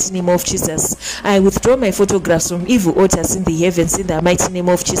the mighty name of Jesus. I withdraw my photographs from evil altars in the heavens in the mighty name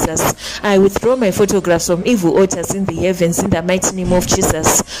of Jesus. I withdraw my photographs from evil altars in the heavens in the mighty name of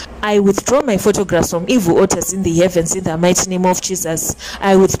Jesus. I withdraw my photographs from evil altars in the heavens in the mighty name of Jesus.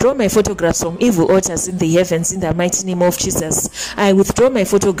 I withdraw my photographs from evil altars in the heavens in the mighty name of Jesus. I withdraw my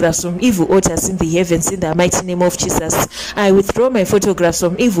photographs from evil altars in the heavens in the mighty name of Jesus. I withdraw my photographs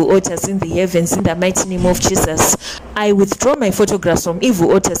from evil altars in the heavens in the mighty name of Jesus. I withdraw my photographs from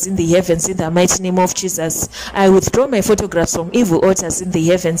evil altars in the heavens in the mighty name of Jesus. I withdraw my photographs from evil altars in the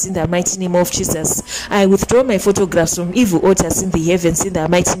heavens in the mighty name of Jesus. I withdraw my photographs from evil altars in the heavens in the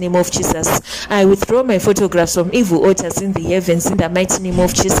mighty name of Jesus. I withdraw my photographs from evil altars in the heavens in the mighty name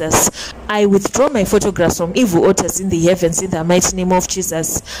of Jesus. I withdraw my photographs from evil altars in the heavens in the mighty name of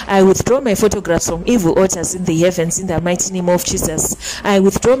Jesus. I withdraw my photographs from evil altars in the heavens in the mighty name of Jesus.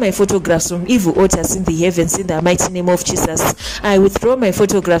 I withdraw my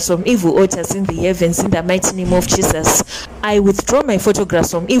photographs from evil altars in the heavens in the mighty name of Jesus. I withdraw my photographs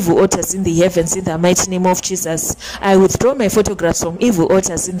from evil altars in the heavens in the mighty name of Jesus. I withdraw my photographs from evil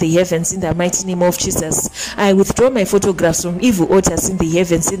altars in the heavens in the mighty name of Jesus. I withdraw my photographs from evil altars in the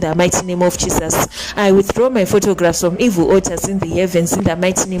heavens in the mighty name of Jesus. I withdraw my photographs from evil altars in the heavens in the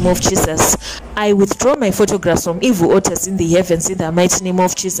mighty name of Jesus. I withdraw my photographs from evil altars in the heavens in the mighty name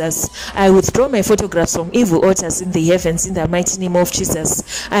of Jesus. I withdraw my photographs from evil altars in the heavens in the mighty name of Jesus.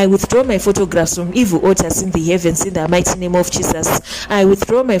 I withdraw my photographs from evil altars in the heavens in the mighty name of Jesus. I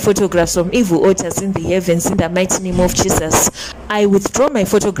withdraw my photographs from evil altars in the heavens in the mighty name of Jesus. I withdraw my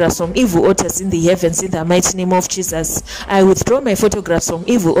photographs from evil altars in the heavens in the mighty name of Jesus. I withdraw my photographs from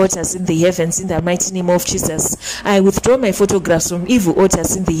evil altars in the heavens in the mighty name of Jesus. I withdraw my photographs from evil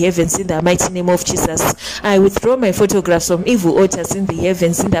altars in the heavens in the mighty name of Jesus. I withdraw my photographs from evil altars in the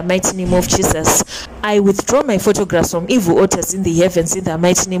heavens in the mighty name of Jesus. I withdraw my photographs from evil altars in the heavens in the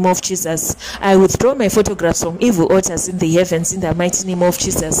mighty name of Jesus. I withdraw my photographs from evil altars in the heavens in the mighty name of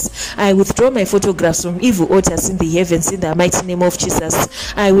Jesus. I withdraw my photographs from evil altars in the heavens in the mighty name of Jesus.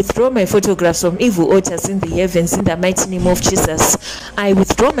 I withdraw my photographs from evil altars in the heavens in the mighty name of Jesus. I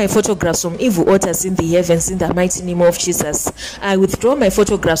withdraw my photographs from evil altars in the heavens in the mighty name of Jesus. I withdraw my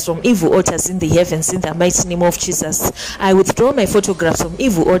photographs from evil altars in the heavens in the mighty name of Jesus. I withdraw my photographs from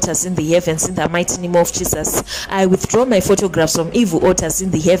evil altars in the heavens in the mighty name of Jesus. I withdraw my photographs from evil altars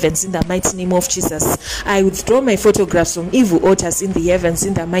in the heavens in the mighty name of Jesus. I withdraw my photographs from evil altars in the heavens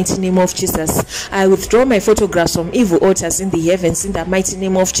in the mighty name of Jesus. I withdraw my photographs from evil altars in the heavens in the mighty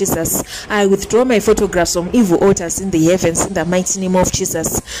name of Jesus. I withdraw my photographs from evil altars in the heavens in the mighty name of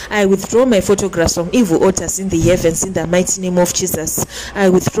Jesus. I withdraw my photographs from evil altars in the heavens in the mighty name of Jesus. I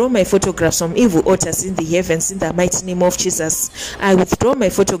withdraw my photographs from evil altars in the heavens in the mighty name of Jesus. I withdraw my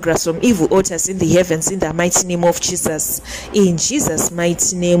photographs from evil altars in the heavens in the mighty name of Jesus. In Jesus'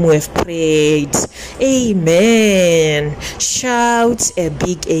 mighty name we've prayed. Amen. Shout a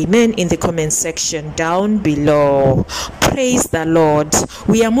big amen in the comment section down below. Praise the Lord.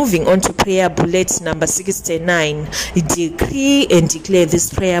 We are moving on to prayer bullet number 69. Decree and declare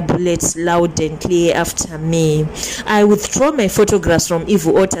this prayer bullet loud and clear after me. I withdraw my photographs from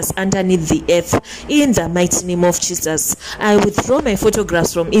evil altars underneath the earth in the mighty name of Jesus. I withdraw my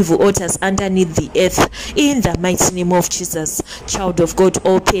photographs from evil altars underneath the earth in the mighty name of Jesus. Child of God,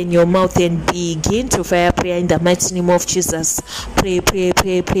 open your mouth and begin to fire prayer in the mighty name of Jesus. Pray, pray,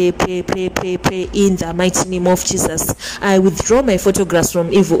 pray, pray, pray, pray, pray, pray in the mighty name of Jesus. I withdraw my photographs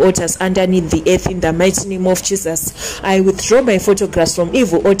from evil altars underneath the earth in the mighty name of Jesus. I withdraw my photographs from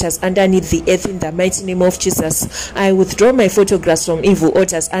evil altars underneath the earth in the mighty name of Jesus. I withdraw my photographs from evil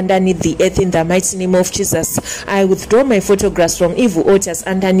altars underneath the earth in the mighty name of Jesus. I withdraw my photographs from evil altars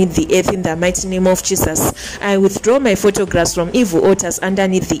underneath the earth in the mighty name of Jesus. I withdraw my photographs from evil altars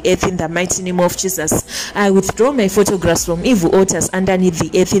underneath the earth in the mighty name of Jesus. I withdraw my photographs from evil altars underneath the earth in the mighty name of Jesus. I withdraw my photographs from evil altars underneath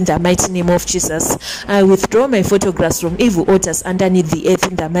the earth in the mighty name of Jesus. I withdraw my photographs from evil altars underneath the earth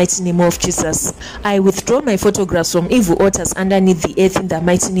in the mighty name of Jesus. I withdraw my photographs from evil altars underneath the earth in the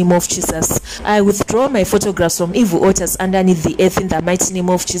mighty name of Jesus. I withdraw my photographs from evil altars underneath the earth in the mighty name of Jesus.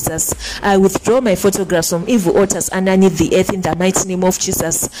 I withdraw my photographs from evil altars underneath the earth in the mighty name of Jesus. I withdraw my photographs from evil altars underneath the earth in the mighty name of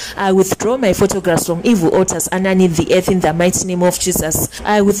Jesus. I withdraw my photographs from evil altars underneath the earth in the mighty name of Jesus.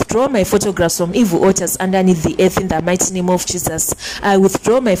 I withdraw my photographs from evil altars underneath the earth in the mighty name of Jesus. I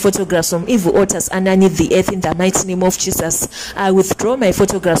withdraw my photographs from evil altars underneath the earth in the mighty name of Jesus. I withdraw my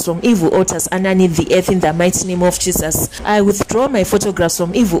photographs from evil altars underneath the earth in the mighty name of Jesus. I withdraw my photographs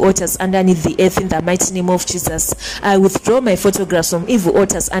from evil altars underneath the earth in the mighty name of Jesus. I withdraw my photographs from evil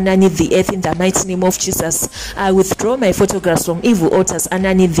altars underneath the earth in the mighty name of Jesus. I withdraw my photographs from evil altars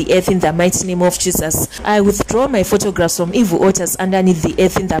underneath the earth in the mighty name of Jesus. I withdraw my photographs from evil altars underneath the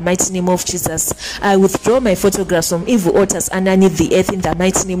earth in the mighty name of Jesus. I withdraw my photographs from evil altars underneath the earth in the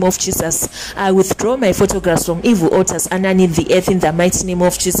mighty name of Jesus. I withdraw my photographs from evil altars underneath the earth in the mighty name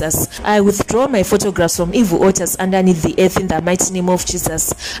of Jesus. I withdraw my photographs from evil altars underneath the earth in the mighty name of Jesus.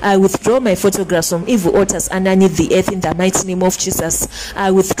 I withdraw my photographs from evil altars underneath the earth in the mighty name of Jesus.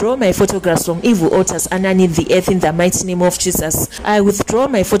 I withdraw my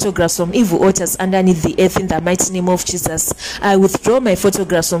photographs from evil altars underneath the earth in the mighty name of Jesus. I withdraw my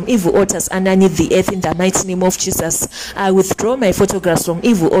photographs from evil altars underneath the earth in the mighty name of Jesus. I withdraw my photographs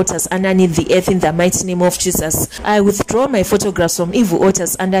from evil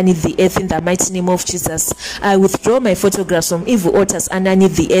altars underneath the earth in the mighty name of Jesus. I withdraw my photographs from evil altars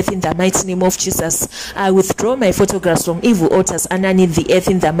underneath the earth in the mighty name of Jesus. I withdraw my photographs from evil altars underneath the earth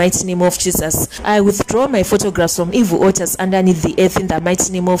in the mighty name of Jesus. I withdraw my photographs from evil altars underneath the earth in the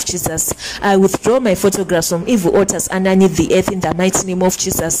mighty name of Jesus. I withdraw my photographs from evil altars underneath the earth in the mighty name of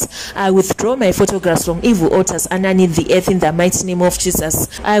Jesus. I withdraw my photographs from evil altars underneath the earth in the mighty name of Jesus.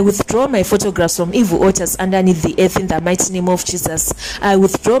 I withdraw my photographs from evil altars underneath the earth in the mighty name of Jesus. I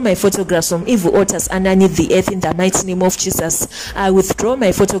withdraw my photographs from evil altars underneath the earth in the mighty name of Jesus. I withdraw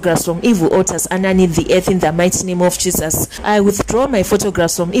my photographs from evil altars underneath the earth in the mighty name of Jesus. I withdraw my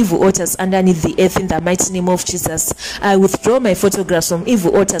photographs from evil altars underneath the earth in the mighty name of Jesus. I withdraw my photographs from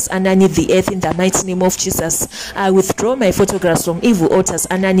evil altars underneath the earth in the mighty name of Jesus. I withdraw my photographs from evil altars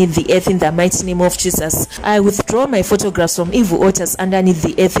underneath the earth in the mighty name of Jesus. I withdraw my photographs from evil altars underneath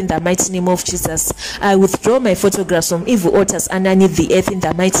the earth in the mighty name of Jesus. I withdraw my photographs photographs from evil altars underneath the earth in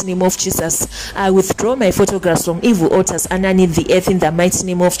the mighty name of Jesus. I withdraw my photographs from evil altars underneath the earth in the mighty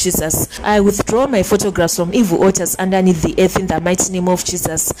name of Jesus. I withdraw my photographs from evil altars underneath the earth in the mighty name of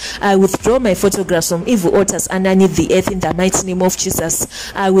Jesus. I withdraw my photographs from evil altars underneath the earth in the mighty name of Jesus.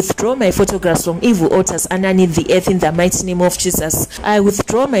 I withdraw my photographs from evil altars underneath the earth in the mighty name of Jesus. I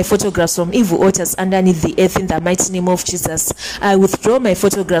withdraw my photographs from evil altars underneath the earth in the mighty name of Jesus. I withdraw my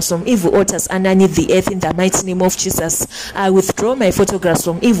photographs from evil altars underneath the earth in the mighty name of Jesus. I withdraw my photographs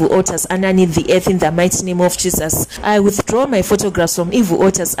from evil altars underneath the earth in the mighty name of Jesus. I withdraw my photographs from evil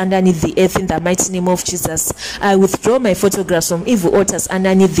altars underneath the earth in the mighty name of Jesus. I withdraw my photographs from evil altars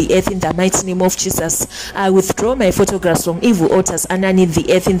underneath the earth in the mighty name of Jesus. I withdraw my photographs from evil altars underneath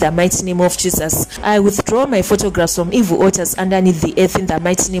the earth in the mighty name of Jesus. I withdraw my photographs from evil altars underneath the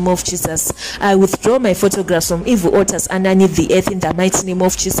earth in the mighty name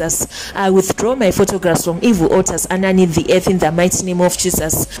of Jesus. I withdraw my photographs from evil altars underneath the earth in the mighty name of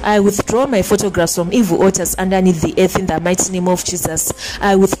Jesus. I withdraw my photographs from evil altars underneath the earth in the mighty name of Jesus.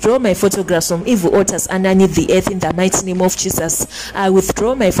 I withdraw my photographs from evil altars underneath the earth in the mighty name of Jesus. I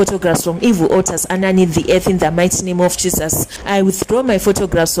withdraw my photographs from evil altars underneath the earth in the mighty name of Jesus. I withdraw my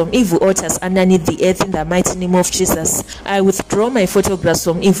photographs from evil altars underneath the earth in the mighty name of Jesus. I withdraw my photographs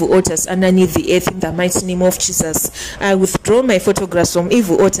from evil altars underneath the earth in the mighty name of Jesus. I withdraw my photographs from evil altars underneath the earth in the mighty name of Jesus. I withdraw my photographs from evil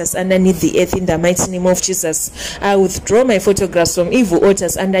altars underneath the earth in the mighty name of Jesus. I withdraw my photographs from evil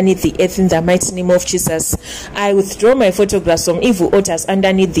altars underneath the earth in the mighty name of Jesus. I withdraw my photographs from evil altars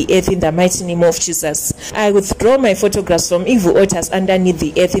underneath the earth in the mighty name of Jesus. I withdraw my photographs from evil altars underneath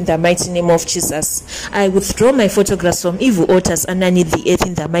the earth in the mighty name of Jesus. I withdraw my photographs from evil altars underneath the earth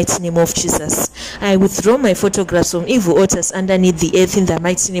in the mighty name of Jesus. I withdraw my photographs from evil altars underneath the earth in the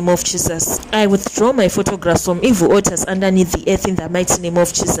mighty name of Jesus. I withdraw my photographs from evil altars underneath the earth in the mighty name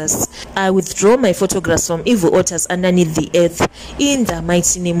of Jesus. I withdraw my photographs from evil altars underneath the earth in the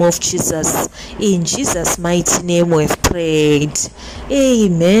mighty name of Jesus. In Jesus' mighty name we've prayed.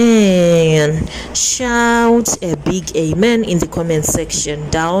 Amen. Shout a big amen in the comment section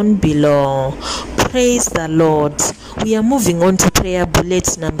down below. Praise the Lord. We are moving on to prayer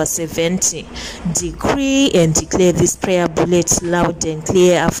bullet number 70. Decree and declare this prayer bullet loud and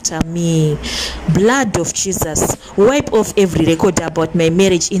clear after me. Blood of Jesus, wipe off every record about my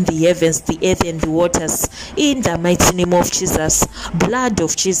marriage in the heavens, the earth, and the waters. In the mighty name of Jesus. Blood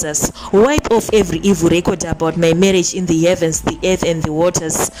of Jesus, wipe off every evil record about my marriage in the heavens, the earth, and the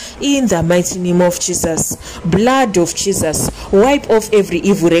waters. In the mighty name of Jesus. Blood of Jesus, wipe off every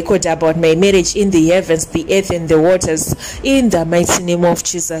evil record about my marriage in the heavens, the earth, and the waters. In the mighty name of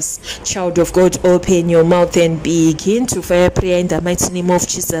Jesus. Child of God, open your mouth and begin to fire prayer in the mighty name of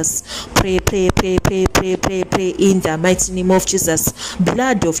Jesus. Pray, pray, pray, pray, pray, pray, pray in the mighty name of Jesus.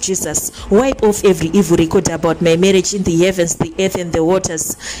 Blood of Jesus, wipe off every evil record about my marriage in the heavens, the earth, and the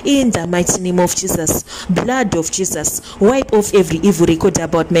waters. In the mighty name of Jesus. Blood of Jesus, wipe off every evil record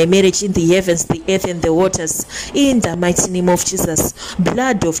about my marriage in the heavens, the earth, and the waters. In the mighty name of Jesus.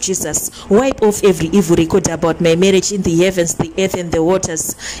 Blood of Jesus, wipe off every evil record about my marriage in the heavens, the earth, and the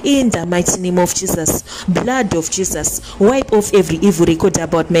waters. In the mighty name of Jesus. Blood of Jesus, wipe off every evil record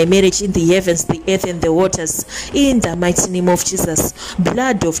about my marriage in the heavens, the earth, and the waters. In the mighty name of Jesus.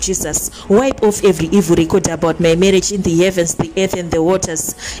 Blood of Jesus, wipe off every evil record about my marriage in the heavens, the earth, and the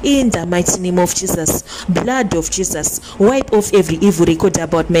waters. In the mighty name of Jesus. Blood of Jesus, wipe off every evil record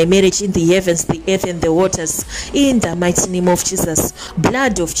about my marriage in the heavens, the earth, and the waters. In the mighty name of Jesus.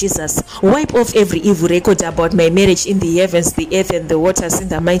 Blood of Jesus, wipe off every evil record about my marriage in the heavens, the earth, and the waters. In the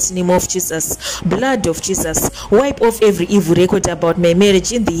mighty name of Jesus. Blood of Jesus, wipe off every evil record about my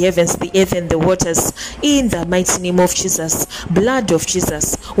marriage in the heavens, the earth, and the waters. In the mighty name of Jesus. Blood of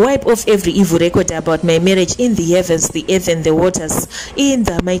Jesus, wipe off every evil record about my marriage in the heavens, the earth, and the waters. In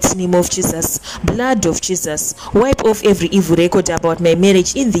the mighty name of Jesus. Blood of Jesus, wipe off every evil record about my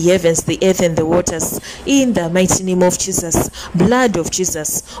marriage in the heavens, the earth, and the waters. In the mighty name of Jesus. Blood of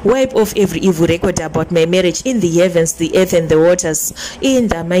Jesus, wipe off every evil record about my marriage in the heavens, the earth, and the waters. In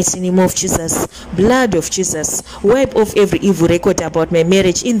the mighty name of Jesus. Blood of Jesus, wipe off every evil record about my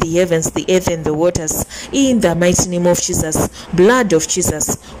marriage in the heavens, the earth, and the waters. In the mighty name of Jesus. Blood of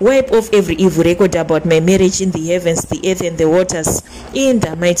Jesus, wipe off every evil record about my marriage in the heavens, the earth, and the waters. In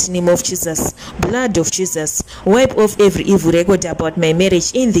the mighty name of Jesus. Blood of Jesus, wipe off every evil record about my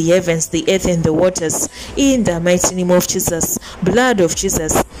marriage in the heavens, the earth, and the waters. In the mighty name of Jesus. Blood of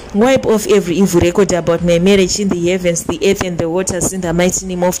Jesus, Wipe off every evil record about my marriage in the heavens, the earth, and the waters in the mighty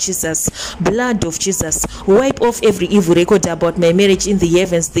name of Jesus. Blood of Jesus. Wipe off every evil record about my marriage in the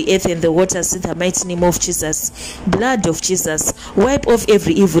heavens, the earth, and the waters in the mighty name of Jesus. Blood of Jesus. Wipe off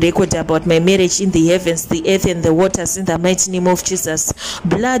every evil record about my marriage in the heavens, the earth, and the waters in the mighty name of Jesus.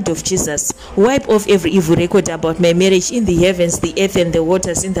 Blood of Jesus. Wipe off every evil record about my marriage in the heavens, the earth, and the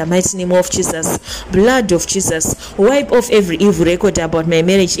waters in the mighty name of Jesus. Blood of Jesus. Wipe off every evil record about my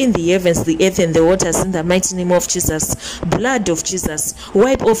marriage in the heavens, the earth, and the waters in the mighty name of Jesus. Blood of Jesus.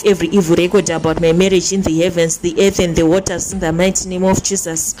 Wipe off every evil record about my marriage in the heavens, the earth, and the waters in the mighty name of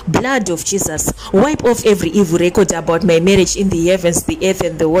Jesus. Blood of Jesus. Wipe off every evil record about my marriage in the heavens, the earth,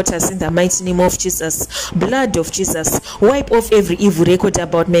 and the waters in the mighty name of Jesus. Blood of Jesus. Wipe off every evil record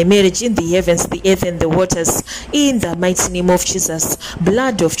about my marriage in the heavens, the earth, and the waters in the mighty name of Jesus.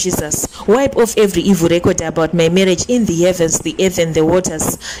 Blood of Jesus. Wipe off every evil record about my marriage in the heavens, the earth, and the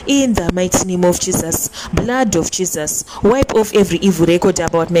waters in the mighty name of Jesus. Blood of Jesus. Wipe off every evil record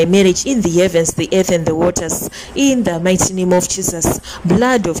about my marriage in the heavens, the earth, and the waters in the mighty name of Jesus.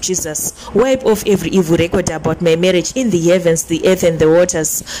 Blood of Jesus. Wipe off every evil record about my marriage in the heavens, the earth, and the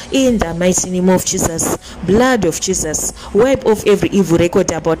waters in the mighty name of Jesus. Blood of Jesus. Wipe off every evil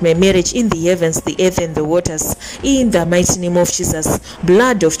record about my marriage in the heavens, the earth, and the waters in the mighty name of Jesus.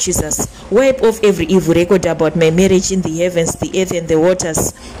 Blood of Jesus. Wipe off every evil record about my marriage in the heavens, the earth, and the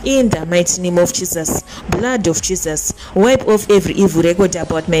waters in the mighty name of Jesus. Blood of Jesus. Wipe off every evil record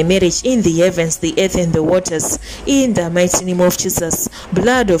about my marriage in the heavens, the earth, and the waters in the mighty name of Jesus.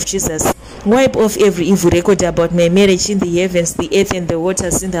 Blood of Jesus. Wipe off every evil record about my marriage in the heavens, the earth, and the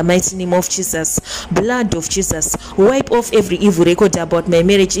waters in the mighty name of Jesus. Blood of Jesus. Wipe off every evil record about my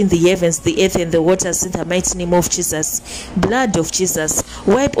marriage in the heavens, the earth, and the waters in the mighty name of Jesus. Blood of Jesus.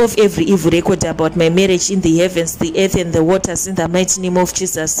 Wipe off every evil record about my marriage in the heavens, the earth, and the waters in the mighty name of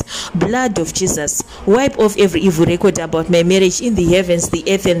Jesus. Blood of Jesus. Wipe off every evil record about my marriage in the heavens, the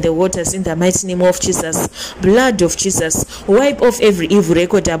earth, and the waters in the mighty name of Jesus. Blood of Jesus. Wipe off every evil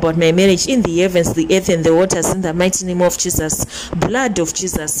record about my marriage in the heavens, the earth, and the waters in the mighty name of Jesus. Blood of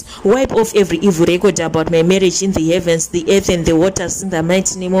Jesus. Wipe off every evil record about my marriage in the heavens, the earth, and the waters in the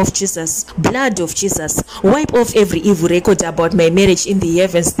mighty name of Jesus. Blood of Jesus. Wipe off every evil record about my marriage in the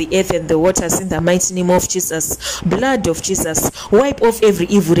heavens, the earth, and the waters in the mighty name of Jesus. Blood of Jesus. Wipe off every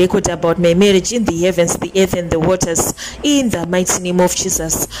evil record about my marriage in the heavens, the earth, and the waters in the mighty name of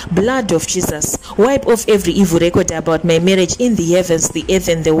Jesus. Blood of Jesus. Wipe off every evil record about my marriage in the heavens, the earth,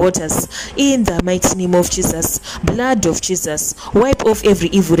 and the waters in the mighty name of Jesus. Blood of Jesus. Wipe off every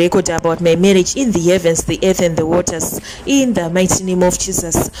evil record about my marriage in the heavens, the earth, and the waters in the mighty name of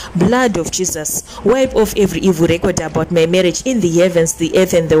Jesus. Blood of Jesus. Wipe off every evil record about my marriage in the heavens, the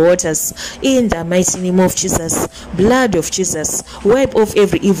earth, and the waters in the mighty name of Jesus. Blood of Jesus. Wipe off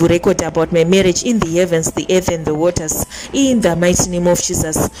every evil record about my marriage in the heavens, the earth, and the waters in the mighty name of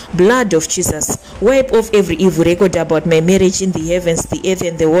Jesus. Blood of Jesus. Wipe off every evil record about my marriage in the heavens, the earth,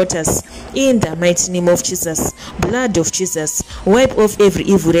 and the waters in the mighty name of Jesus. Blood of Jesus. Wipe off every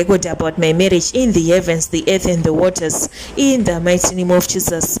evil record about my marriage in the heavens, the earth, and the waters in the mighty name of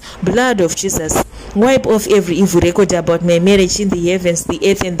Jesus. Blood of Jesus. Wipe off every evil record about my marriage in the heavens, the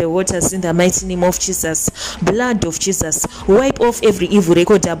earth, and the waters in the mighty name of Jesus. Blood of Jesus. Wipe off every evil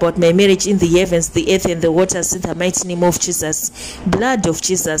record about my marriage in the heavens, the earth, and the waters in the mighty name of Jesus. Blood of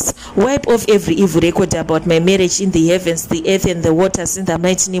Jesus. Wipe off every evil record about my marriage in the heavens, the earth, and the waters in the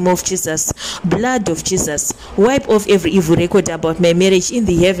mighty name of Jesus. Blood of Jesus. Wipe off every evil record about my marriage in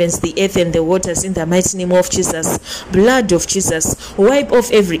the heavens, the earth, and the waters in the mighty name of Jesus. Blood of Jesus. Wipe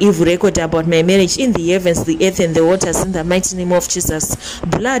off every evil record about my marriage in the heavens, the earth, and the waters in the mighty name of Jesus.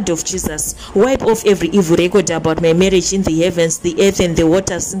 Blood of Jesus. Wipe off every evil record about my marriage in the heavens, the earth, and the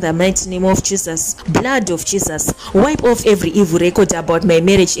waters in the mighty name of Jesus. Blood of Jesus. Wipe off every evil record about my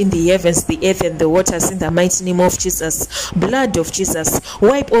marriage in the heavens, the earth, and the waters in the mighty name of Jesus. Blood of Jesus.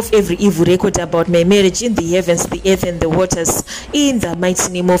 Wipe off every evil record about my marriage in the heavens, the earth, and the waters in the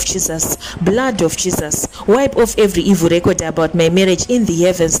mighty name of Jesus. Blood of Jesus. Wipe off every evil record about my marriage in the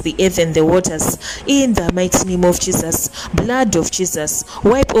heavens, the earth, and the waters in the mighty name of Jesus. Blood of Jesus.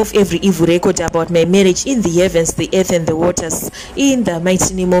 Wipe off every evil record about my marriage in the heavens, the earth, and the waters in the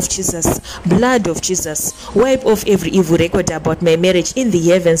mighty name of Jesus. Blood of Jesus. Wipe off every evil record about my marriage in the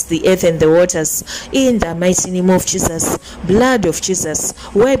heavens, the earth, and the waters in the mighty name of Jesus. Blood of Jesus.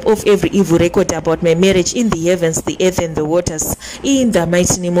 Wipe off every evil record about my marriage in the heavens, the earth, and the waters in the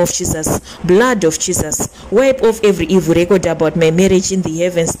mighty name of Jesus. Blood of Jesus. Wipe off every evil record about my marriage in the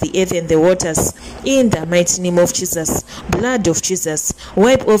heavens, the earth, and the waters in the mighty name of Jesus. Blood of Jesus,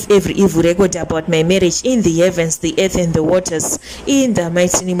 wipe off every evil record about my marriage in the heavens, the earth, and the waters, in the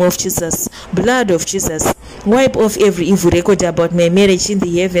mighty name of Jesus. Blood of Jesus, wipe off every evil record about my marriage in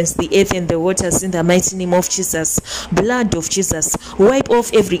the heavens, the earth, and the waters, in the mighty name of Jesus. Blood of Jesus, wipe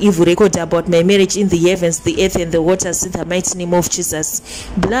off every evil record about my marriage in the heavens, the earth, and the waters, in the mighty name of Jesus.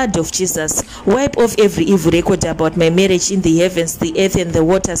 Blood of Jesus, wipe off every evil record about my marriage in the heavens, the earth, and the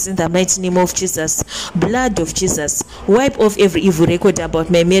waters, in the mighty name of Jesus. Blood of Jesus, wipe off every evil record about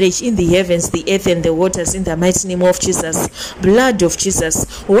my marriage in the heavens, the earth, and the waters, in the mighty name of Jesus. Blood of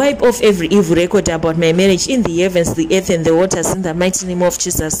Jesus, wipe off every evil record about my marriage in the heavens, the earth, and the waters, in the mighty name of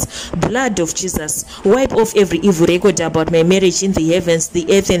Jesus. Blood of Jesus, wipe off every evil record about my marriage in the heavens, the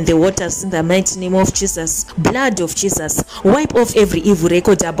earth, and the waters, in the mighty name of Jesus. Blood of Jesus, wipe off every evil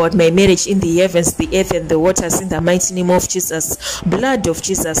record about my marriage in the heavens, the earth, and the waters, in the mighty name of Jesus. Blood of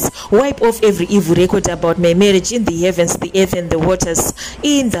Jesus, wipe off every evil record about my marriage in the heavens, the earth, and the waters,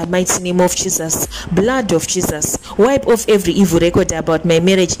 in the mighty name of Jesus. Blood of Jesus, wipe off every evil record about my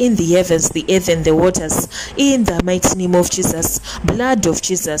marriage in the heavens, the earth, and the waters, in the mighty name of Jesus. Blood of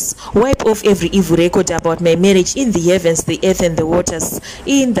Jesus, wipe off every evil record about my marriage in the heavens, the earth, and the waters,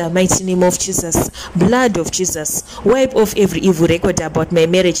 in the mighty name of Jesus. Blood of Jesus, wipe off every evil record about my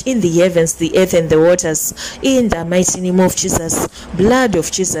marriage in the heavens, the earth, and the waters, in the mighty name of Jesus. Blood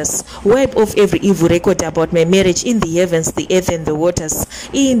of Jesus, wipe off every evil record about my marriage in the heavens, the earth, and the waters,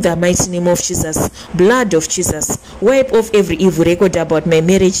 in the mighty name of Jesus. Blood of Jesus, wipe off every evil record about my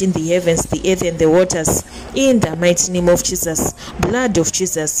marriage in the heavens, the earth, and the waters, in the mighty name of Jesus. Blood of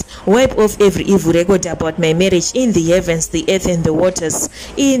Jesus, wipe off every evil record about my marriage in the heavens, the earth, and the waters,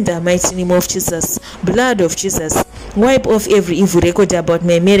 in the mighty name of Jesus. Blood of Jesus, wipe off every evil record about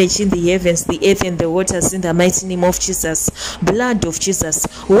my marriage in the heavens, the earth, and the waters, in the mighty name of Jesus. Blood of Jesus,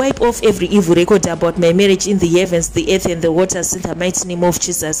 wipe off every evil record about my marriage in the heavens, the earth, and the waters, in the mighty name of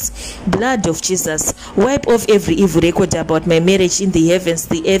Jesus. Blood of Jesus, wipe off every evil record about my marriage in the heavens,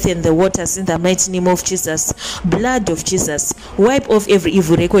 the earth, and the waters, in the mighty name of Jesus. Blood of Jesus, wipe off every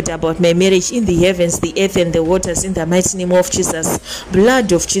evil record about my marriage in the heavens, the earth, and the waters, in the mighty name of Jesus.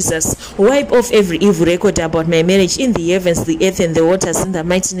 Blood of Jesus, wipe off every evil record about my marriage in the heavens, the earth, and the waters, in the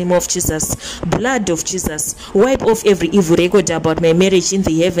mighty name of Jesus. Blood of Jesus, wipe off every evil record about my marriage in the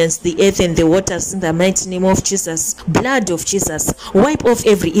heavens, the earth, and the waters, in the mighty name of Jesus. Blood of Jesus, wipe off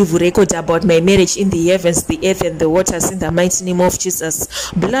every evil record about my marriage in the heavens, the earth, and the waters, in the mighty name of Jesus. Blood of Jesus, wipe off every evil record about my marriage in the heavens, the earth, and the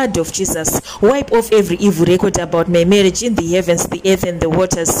waters, in the mighty name of Jesus. Blood of Jesus, wipe off every evil record about my marriage in the heavens, the earth, and the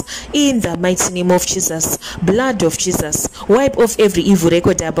waters, in the mighty name of Jesus. Blood of Jesus, wipe off every evil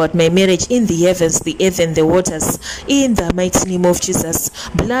record about my marriage in the heavens, the earth, and the waters, in the mighty name of Jesus.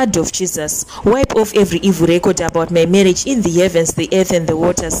 Blood of Jesus, wipe off every evil record about my marriage in the heavens, the earth, and the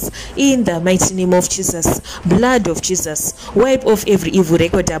waters, in the mighty name of Jesus. Blood of Jesus, wipe off every evil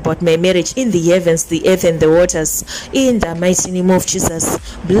record about my marriage in the heavens, the earth, and the waters, in the mighty name of Jesus.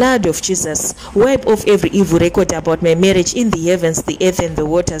 Blood of Jesus, wipe off every evil record about my marriage in the heavens, the earth, and the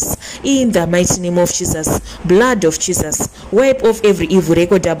waters, in the mighty name of Jesus. Blood of Jesus, wipe off every evil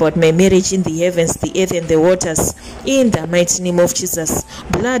record about my marriage in the heavens, the earth, and the waters, in the mighty name of Jesus.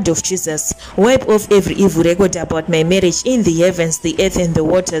 Blood of Jesus, wipe off every evil record about my marriage in the heavens, the earth, and the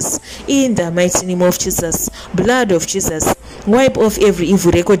waters, in the mighty name of Jesus. Blood of Jesus, wipe off every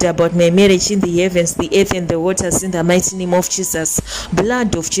evil record about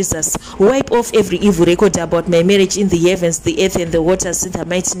my marriage in the heavens, the earth, and the waters, in the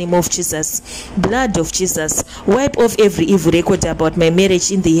mighty name of Jesus. Blood of Jesus, wipe off every evil record about my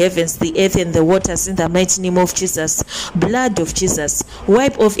marriage in the heavens, the earth, and the waters, in the mighty name of Jesus. Blood of Jesus,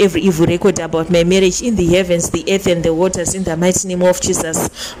 wipe off every evil record about my marriage in the heavens, the earth, and the waters, in the mighty name of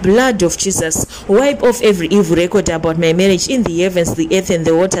Jesus. Blood of Jesus, wipe off every evil record about my marriage in the heavens, the earth, and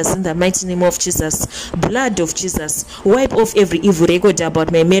the waters, in the mighty name of Jesus. Blood of Jesus, wipe off every evil record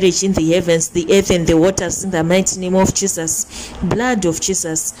about my marriage in the heavens, the earth, and the waters, in the mighty name of Jesus. Blood of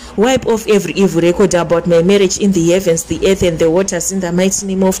Jesus, wipe off every evil record about my marriage in the heavens, the earth, and the waters, in the mighty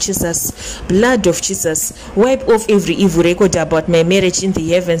name of Jesus. Blood of Jesus, wipe off every evil record about my marriage in the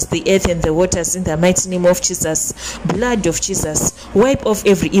heavens, the earth, and the waters, in the mighty name of Jesus. Blood of Jesus, wipe off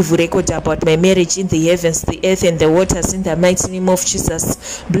every evil record about my marriage in the heavens, the earth, and the waters, in the mighty name of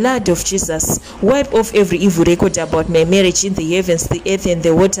Jesus. Blood of Jesus, wipe off every evil record about my marriage in the heavens, the earth, and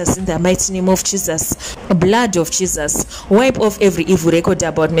the waters, in the mighty name of Jesus. Blood of Jesus, wipe off every evil record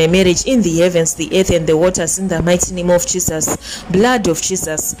about my marriage in the heavens, the earth, and the waters in the mighty name of Jesus. Blood of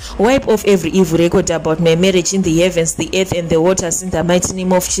Jesus, wipe off every evil record about my marriage in the heavens, the earth, and the waters in the mighty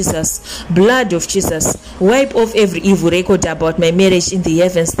name of Jesus. Blood of Jesus, wipe off every evil record about my marriage in the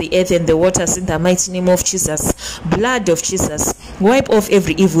heavens, the earth, and the waters in the mighty name of Jesus. Blood of Jesus, wipe off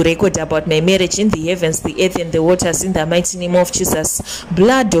every evil record about my marriage in the heavens, the earth, and the waters in the mighty name of Jesus.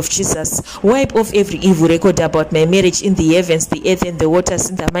 Blood of Jesus, wipe off every evil record about my marriage in the heavens, the earth, and the waters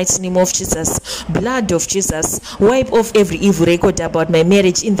in the mighty name of Jesus. Blood of Jesus, wipe off every evil record about my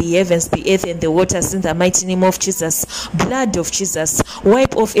marriage in the heavens, the earth, and the waters in the mighty name of Jesus. Blood of Jesus,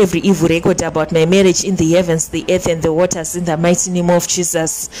 wipe off every evil record about my marriage in the heavens, the earth, and the waters in the mighty name of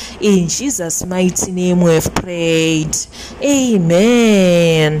Jesus. In Jesus' mighty name we have prayed.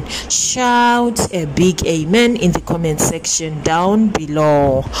 Amen. Shout a big amen in the comment section down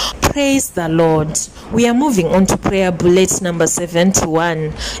below. Praise the Lord. We are moving on to prayer bullet number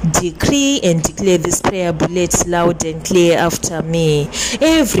 71. Decree and declare this prayer bullet loud and clear after me.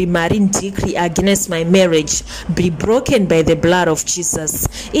 Every marine decree against my marriage be broken by the blood of Jesus.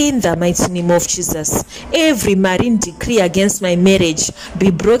 In the mighty name of Jesus. Every marine decree against my marriage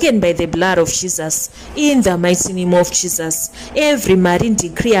be broken by the blood of Jesus. In the mighty name of Jesus. Every marine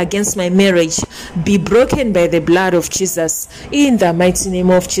decree against my marriage be broken by the blood of Jesus. In the mighty name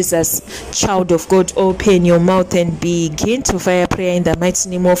of Jesus. Child of God, open your mouth and begin to fire prayer in the mighty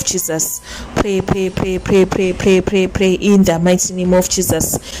name of Jesus. Pray, pray, pray, pray, pray, pray, pray, pray in the mighty name of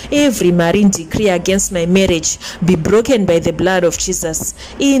Jesus. Every marine decree against my marriage be broken by the blood of Jesus.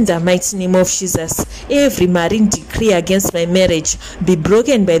 In the mighty name of Jesus. Every marine decree against my marriage be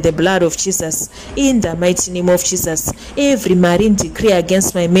broken by the blood of Jesus. In the mighty name of Jesus. Every marine decree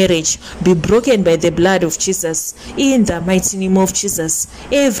against my marriage be broken by the blood of Jesus. In the mighty name of Jesus.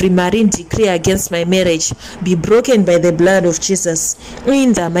 Every marine decree against my marriage be broken by the blood of Jesus.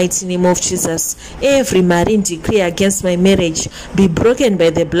 In the mighty name of Jesus. Every marine decree against my marriage be broken by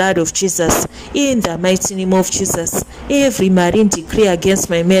the blood of Jesus. In the mighty name of Jesus. Every marine decree against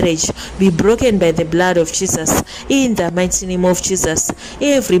my marriage be broken by the blood of Jesus. In the mighty name of Jesus.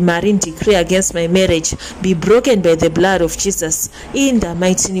 Every marine decree against my marriage be broken by the blood of Jesus. In the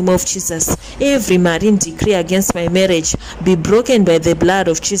mighty name of Jesus. Every marine decree against my marriage be broken by the blood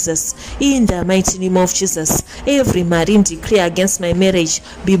of Jesus. In the mighty name of Jesus. Every marine decree against my marriage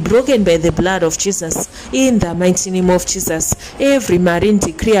be broken by the blood of Jesus. In the mighty name of Jesus. Every marine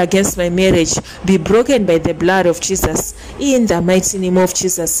decree against my marriage be broken by the blood of Jesus. In the mighty name of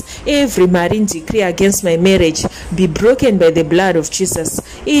Jesus. Every marine decree against my marriage be broken by the blood of Jesus.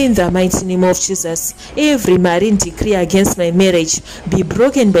 In the mighty name of Jesus. Every marine decree against my marriage be broken by the blood of Jesus. In the mighty name of Jesus. Every marine decree against my marriage be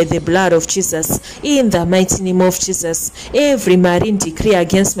broken by the blood of Jesus. In the mighty name of Jesus. Every marine decree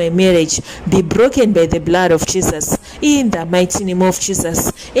against my marriage be broken by the blood of Jesus. In the mighty name of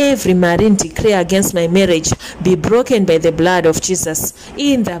Jesus. Every marine decree against my marriage be broken by the blood of Jesus.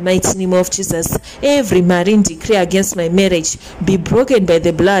 In the mighty name of Jesus. Every marine decree against my marriage be broken by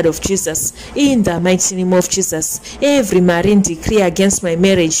the blood of Jesus. In the mighty name of Jesus. Every marine decree against my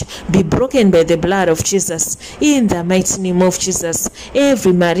marriage be broken by the blood of Jesus. In the mighty name of Jesus.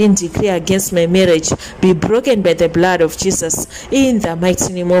 Every marine decree against my marriage be broken by the blood of Jesus. In the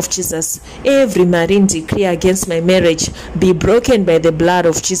mighty name of Jesus. Every marine decree against my marriage be broken by the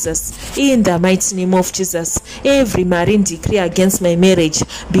blood of Jesus. In the mighty name of Jesus. Every marine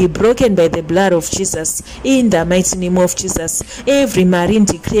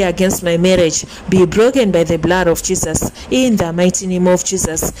decree against my marriage be broken by the blood of Jesus. In the mighty name of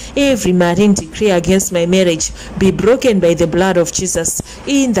Jesus. Every marine decree against my marriage be broken by the blood of Jesus.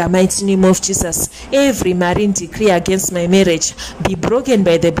 In the mighty name of Jesus. Every marine decree against my marriage be broken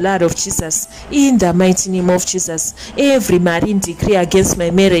by the blood of Jesus. In the mighty name of Jesus. Every marine decree against my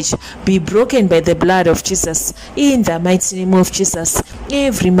marriage be broken by the blood of Jesus. In the mighty name of Jesus.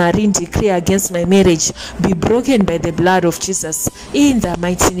 Every marine decree against my marriage be broken by the blood of Jesus. In the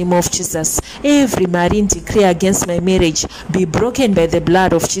mighty name of Jesus. Every marine decree against my marriage be broken by the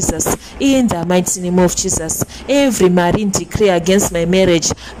blood of Jesus. In the mighty name of Jesus. Every marine decree against my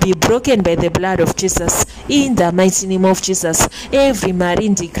marriage be broken by the blood of Jesus. In the mighty name of Jesus. Every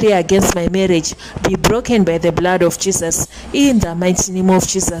marine decree against my marriage be broken by the blood of Jesus. In the mighty name of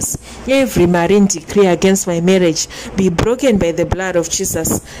Jesus. Every marine decree against my marriage be broken by the blood of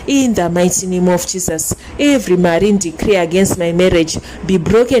Jesus. In the mighty name of Jesus. Every marine decree against my marriage be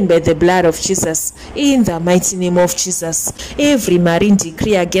broken by the blood of Jesus. In the mighty name of Jesus. Every marine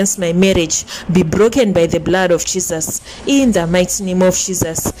decree against my marriage be broken by the blood of Jesus. In the mighty name of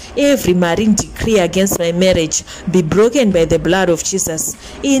Jesus. Every marine decree against my marriage be broken by the blood of Jesus.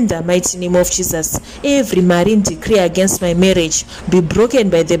 In the mighty name of Jesus. Every marine decree against my marriage be broken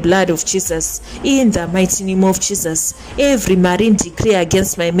by the blood of Jesus. In the mighty name of Jesus. Every marine decree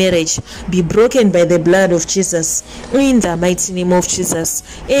against my marriage be broken by the blood of Jesus. In the mighty name of Jesus.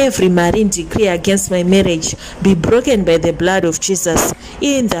 Every marine decree against my marriage be broken by the blood of Jesus.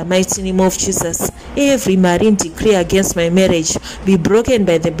 In the mighty name of Jesus. Every marine decree against my marriage be broken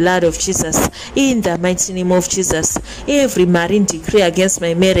by the blood of Jesus. In the mighty name of Jesus. Every marine decree against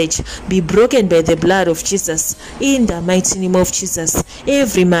my marriage be broken by the blood of Jesus. In the mighty name of Jesus.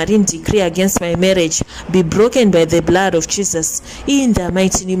 Every marine decree against my marriage be broken by the blood of Jesus. In the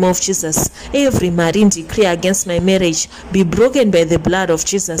mighty name of Jesus. Every marine decree against my marriage be broken by the blood of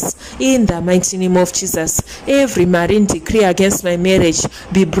Jesus. In the mighty name of Jesus. Every marine decree against my marriage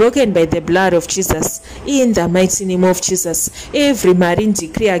be broken by the blood of Jesus. In the mighty name of Jesus. Every marine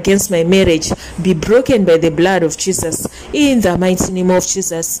decree against my marriage be broken by the blood of Jesus. In the mighty name of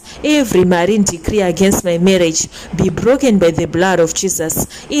Jesus. Every marine decree against my marriage be broken by the blood of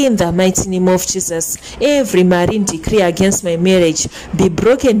Jesus. In the mighty name of Jesus. Every marine decree against my marriage be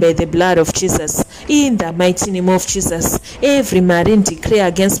broken by the blood of Jesus. In the mighty name of Jesus. Every marine decree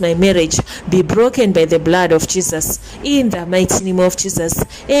against my marriage be broken by the blood of Jesus. In the mighty name of Jesus.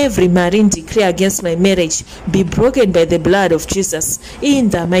 Every marine decree against my marriage be broken by the blood of Jesus. In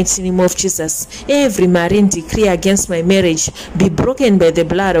the mighty name of Jesus. Every marine decree against my marriage be broken by the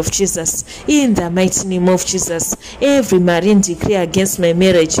blood of Jesus. In the mighty name of Jesus. Every marine decree against my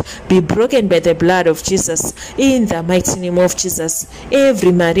marriage be broken by the blood of Jesus. In the mighty name of Jesus.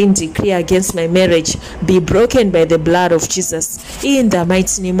 Every marine decree against my marriage be broken by the blood of Jesus. In the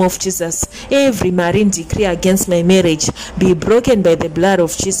mighty name of Jesus. Every marine decree against my marriage be broken by the blood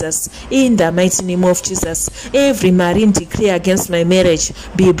of Jesus. In the mighty name of Jesus. Every marine decree against my marriage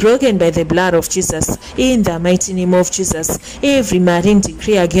be broken by the blood of Jesus. In the mighty name of Jesus. Every marine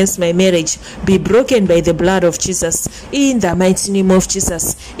decree against my marriage be broken by the blood of Jesus. In the mighty name of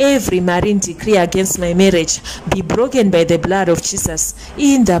Jesus. Every marine decree against my marriage be broken by the blood of Jesus.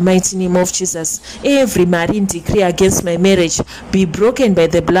 In the mighty name of Jesus. Every marine decree against my marriage be broken by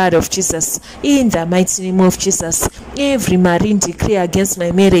the blood of Jesus. In the mighty name of Jesus. Every marine decree against my marriage be broken by the blood of Jesus. In the mighty name of Jesus. Every marine decree against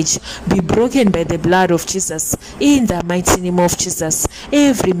my marriage be broken by the blood of Jesus. In the mighty name of Jesus.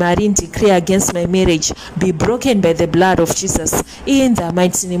 Every marine decree against my marriage be broken by the blood of Jesus. In the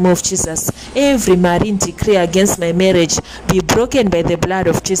mighty name of Jesus. Every marine decree against my marriage be broken by the blood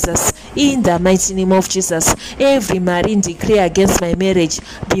of Jesus. In the mighty name of Jesus. Every marine decree against my marriage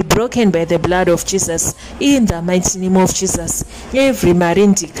be broken by the blood of Jesus. In the mighty name of Jesus. Every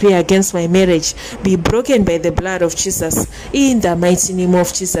marine decree against my marriage be broken by the blood of Jesus. In the mighty name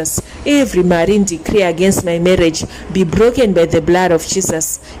of Jesus. Every marine decree against my marriage be broken by the blood of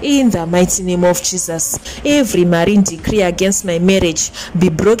Jesus. In the mighty name of Jesus. Every marine decree against my marriage be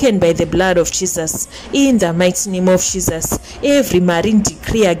broken by the blood of Jesus. In the mighty name of Jesus. Every marine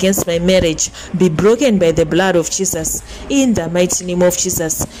decree against my marriage be broken by the blood of Jesus. In the mighty name of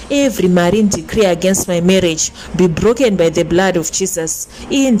Jesus. Every marine decree against my marriage be broken by the blood of Jesus.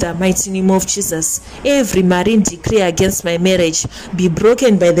 In the mighty name of Jesus. Every marine decree against my marriage be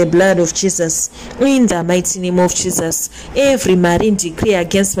broken by the blood of Jesus. In the mighty name of Jesus. Every marine decree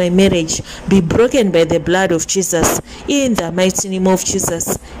against my marriage be broken by the blood of Jesus. In the mighty name of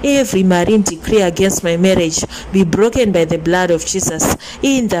Jesus. Every marine decree against my marriage be broken by the blood of Jesus.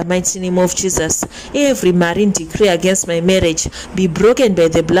 In the mighty name of Jesus. Every marine decree against my marriage be broken by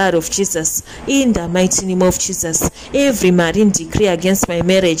the blood of Jesus. In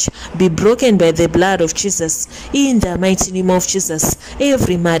the mighty name of Jesus.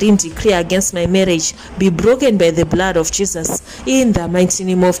 Every marine decree against my marriage be broken by the blood of Jesus. In the mighty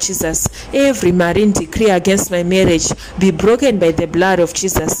name of Jesus. Every marine decree against my marriage be broken by the blood of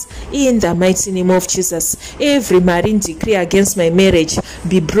Jesus. In the mighty name of Jesus. Every marine decree against my marriage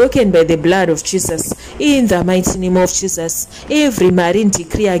be broken by the blood of Jesus. In the mighty name of Jesus. Every marine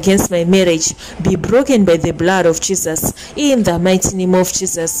decree against my marriage be broken by the blood of Jesus. In the mighty name of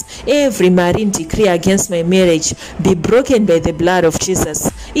Jesus. Every marine decree against my marriage be broken by the blood of Jesus.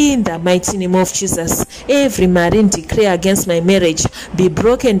 In the mighty name of Jesus. Every marine decree against my marriage be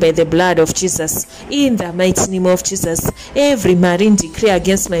broken by the blood of Jesus. In the mighty name of Jesus. Every marine decree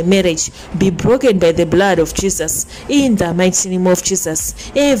against my marriage be broken by the blood of Jesus. In the mighty name of Jesus.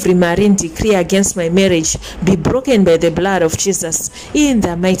 Every marine decree against my marriage be broken by the blood of Jesus. In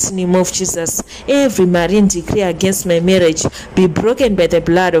the mighty name of Jesus. Every marine decree against my marriage be broken by the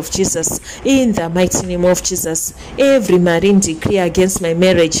blood of Jesus. In the mighty name of Jesus. Every marine decree against my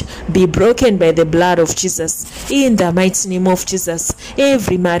marriage be broken by the blood of Jesus. In the mighty name of Jesus.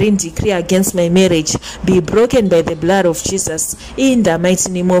 Every marine decree against my marriage be broken by the blood of of Jesus. In the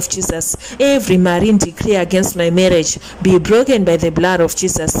mighty name of Jesus. Every marine decree against my marriage be broken by the blood of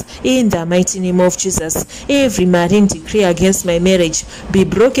Jesus. In the mighty name of Jesus. Every marine decree against my marriage be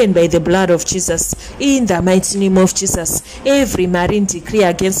broken by the blood of Jesus. In the mighty name of Jesus. Every marine decree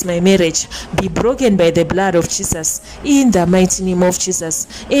against my marriage be broken by the blood of Jesus. In the mighty name of Jesus.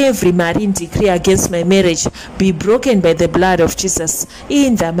 Every marine decree against my marriage be broken by the blood of Jesus.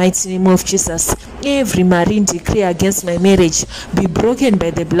 In the mighty name of Jesus. Every marine decree against my marriage be broken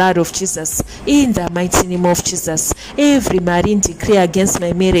by the blood of Jesus. In the mighty name of Jesus. Every marine decree against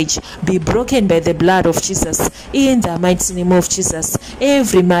my marriage be broken by the blood of Jesus. In the mighty name of Jesus.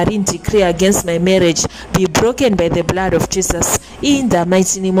 Every marine decree against my marriage be broken by the blood of Jesus. In the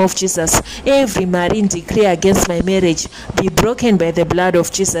mighty name of Jesus. Every marine decree against my marriage be broken by the blood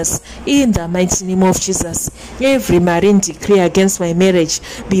of Jesus. In the mighty name of Jesus. Every marine decree against my marriage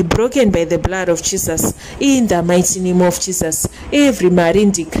be broken by the blood of Jesus. In the mighty name of Jesus. Every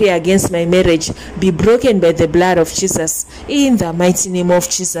marine decree against my marriage be broken by the blood of Jesus. In the mighty name of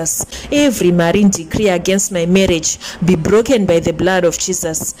Jesus. Every marine decree against my marriage be broken by the blood of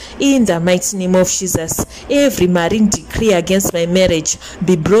Jesus. In the mighty name of Jesus. Every marine decree against my marriage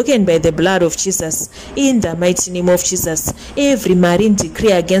be broken by the blood of Jesus. In the mighty name of Jesus. Every marine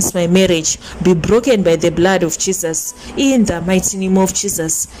decree against my marriage be broken by the blood of Jesus. In the mighty name of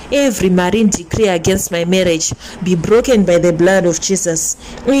Jesus. Every marine decree against my marriage be broken by the blood of Jesus.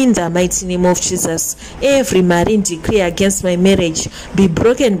 In the mighty name of Jesus. Every marine decree against my marriage be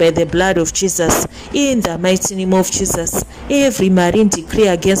broken by the blood of Jesus. In the mighty name of Jesus. Every marine decree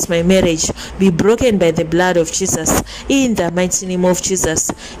against my marriage be broken by the blood of Jesus. In the mighty name of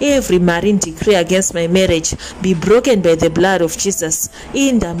Jesus. Every marine decree against my marriage be broken by the blood of Jesus.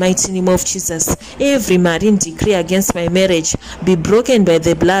 In the mighty name of Jesus. Every marine decree against my marriage be broken by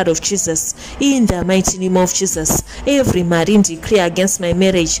the blood of Jesus. In the mighty name of Jesus. Every marine decree against my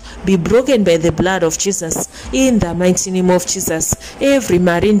marriage be broken by the blood of Jesus. In the mighty name of Jesus. Every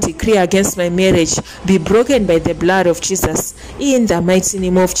marine decree against my marriage be broken by the blood of Jesus. In the mighty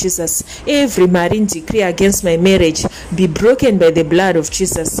name of Jesus. Every marine decree against my marriage be broken by the blood of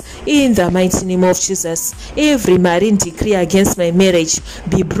Jesus. In the mighty name of Jesus. Every marine decree against my marriage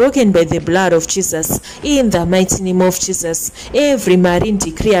be broken by the blood of Jesus. In the mighty name of Jesus. Every marine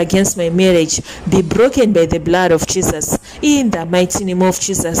decree against my marriage be broken by the blood of Jesus. In the mighty name of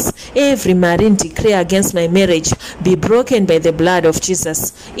Jesus. Every marine decree against my marriage be broken by the blood of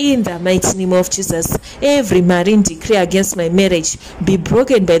Jesus. In the mighty name of Jesus. Every marine decree against my marriage be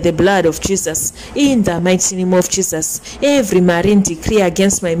broken by the blood of Jesus. In the mighty name of Jesus. Every marine decree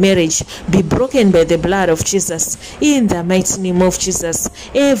against my marriage be broken by the blood of Jesus. In the mighty name of Jesus.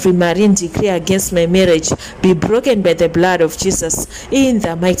 Every marine decree against my marriage be broken by the blood of Jesus. In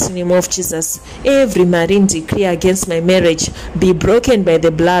the mighty name of Jesus. Every marine decree against my marriage be broken by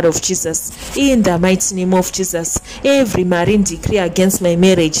the blood of Jesus. In the mighty name of Jesus. Every marine decree against my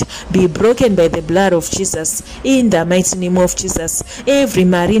marriage be broken by the blood of Jesus. In the mighty name of Jesus. Every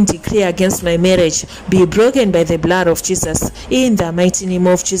marine decree against my marriage be broken by the blood of Jesus. In the mighty name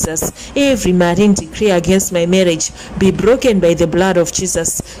of Jesus. Every marine decree against my marriage be broken by the blood of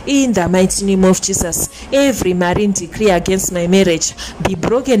Jesus. In the mighty name of Jesus. Every marine decree against my marriage be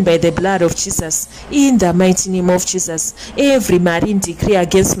broken by the blood of Jesus. In the mighty name of Jesus. Every marine decree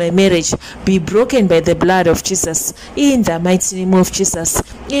against my marriage be broken by the blood of Jesus. In the mighty name of Jesus.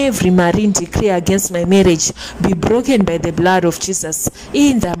 Every marine decree against my marriage be broken by the blood of Jesus.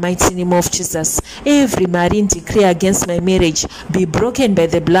 In the mighty name of Jesus. Every marine decree against my marriage be broken by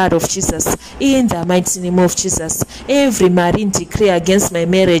the blood of Jesus. In the mighty name of Jesus. Every marine decree against my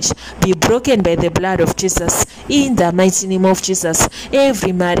marriage be broken by the blood of Jesus. In the mighty name of Jesus.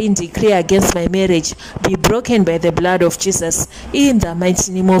 Every marine decree against my marriage be broken by the blood of Jesus. In the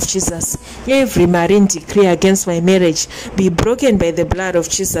mighty name of Jesus. Every marine decree against my marriage be broken by the blood of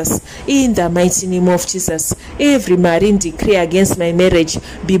Jesus. In the mighty name of Jesus. Every marine decree against my marriage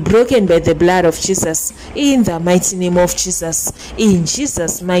be broken by the blood of Jesus. In the mighty name of Jesus. In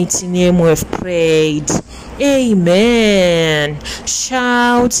Jesus' mighty name we've prayed. Amen.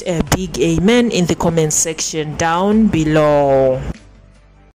 Shout a big amen in the comment section down below.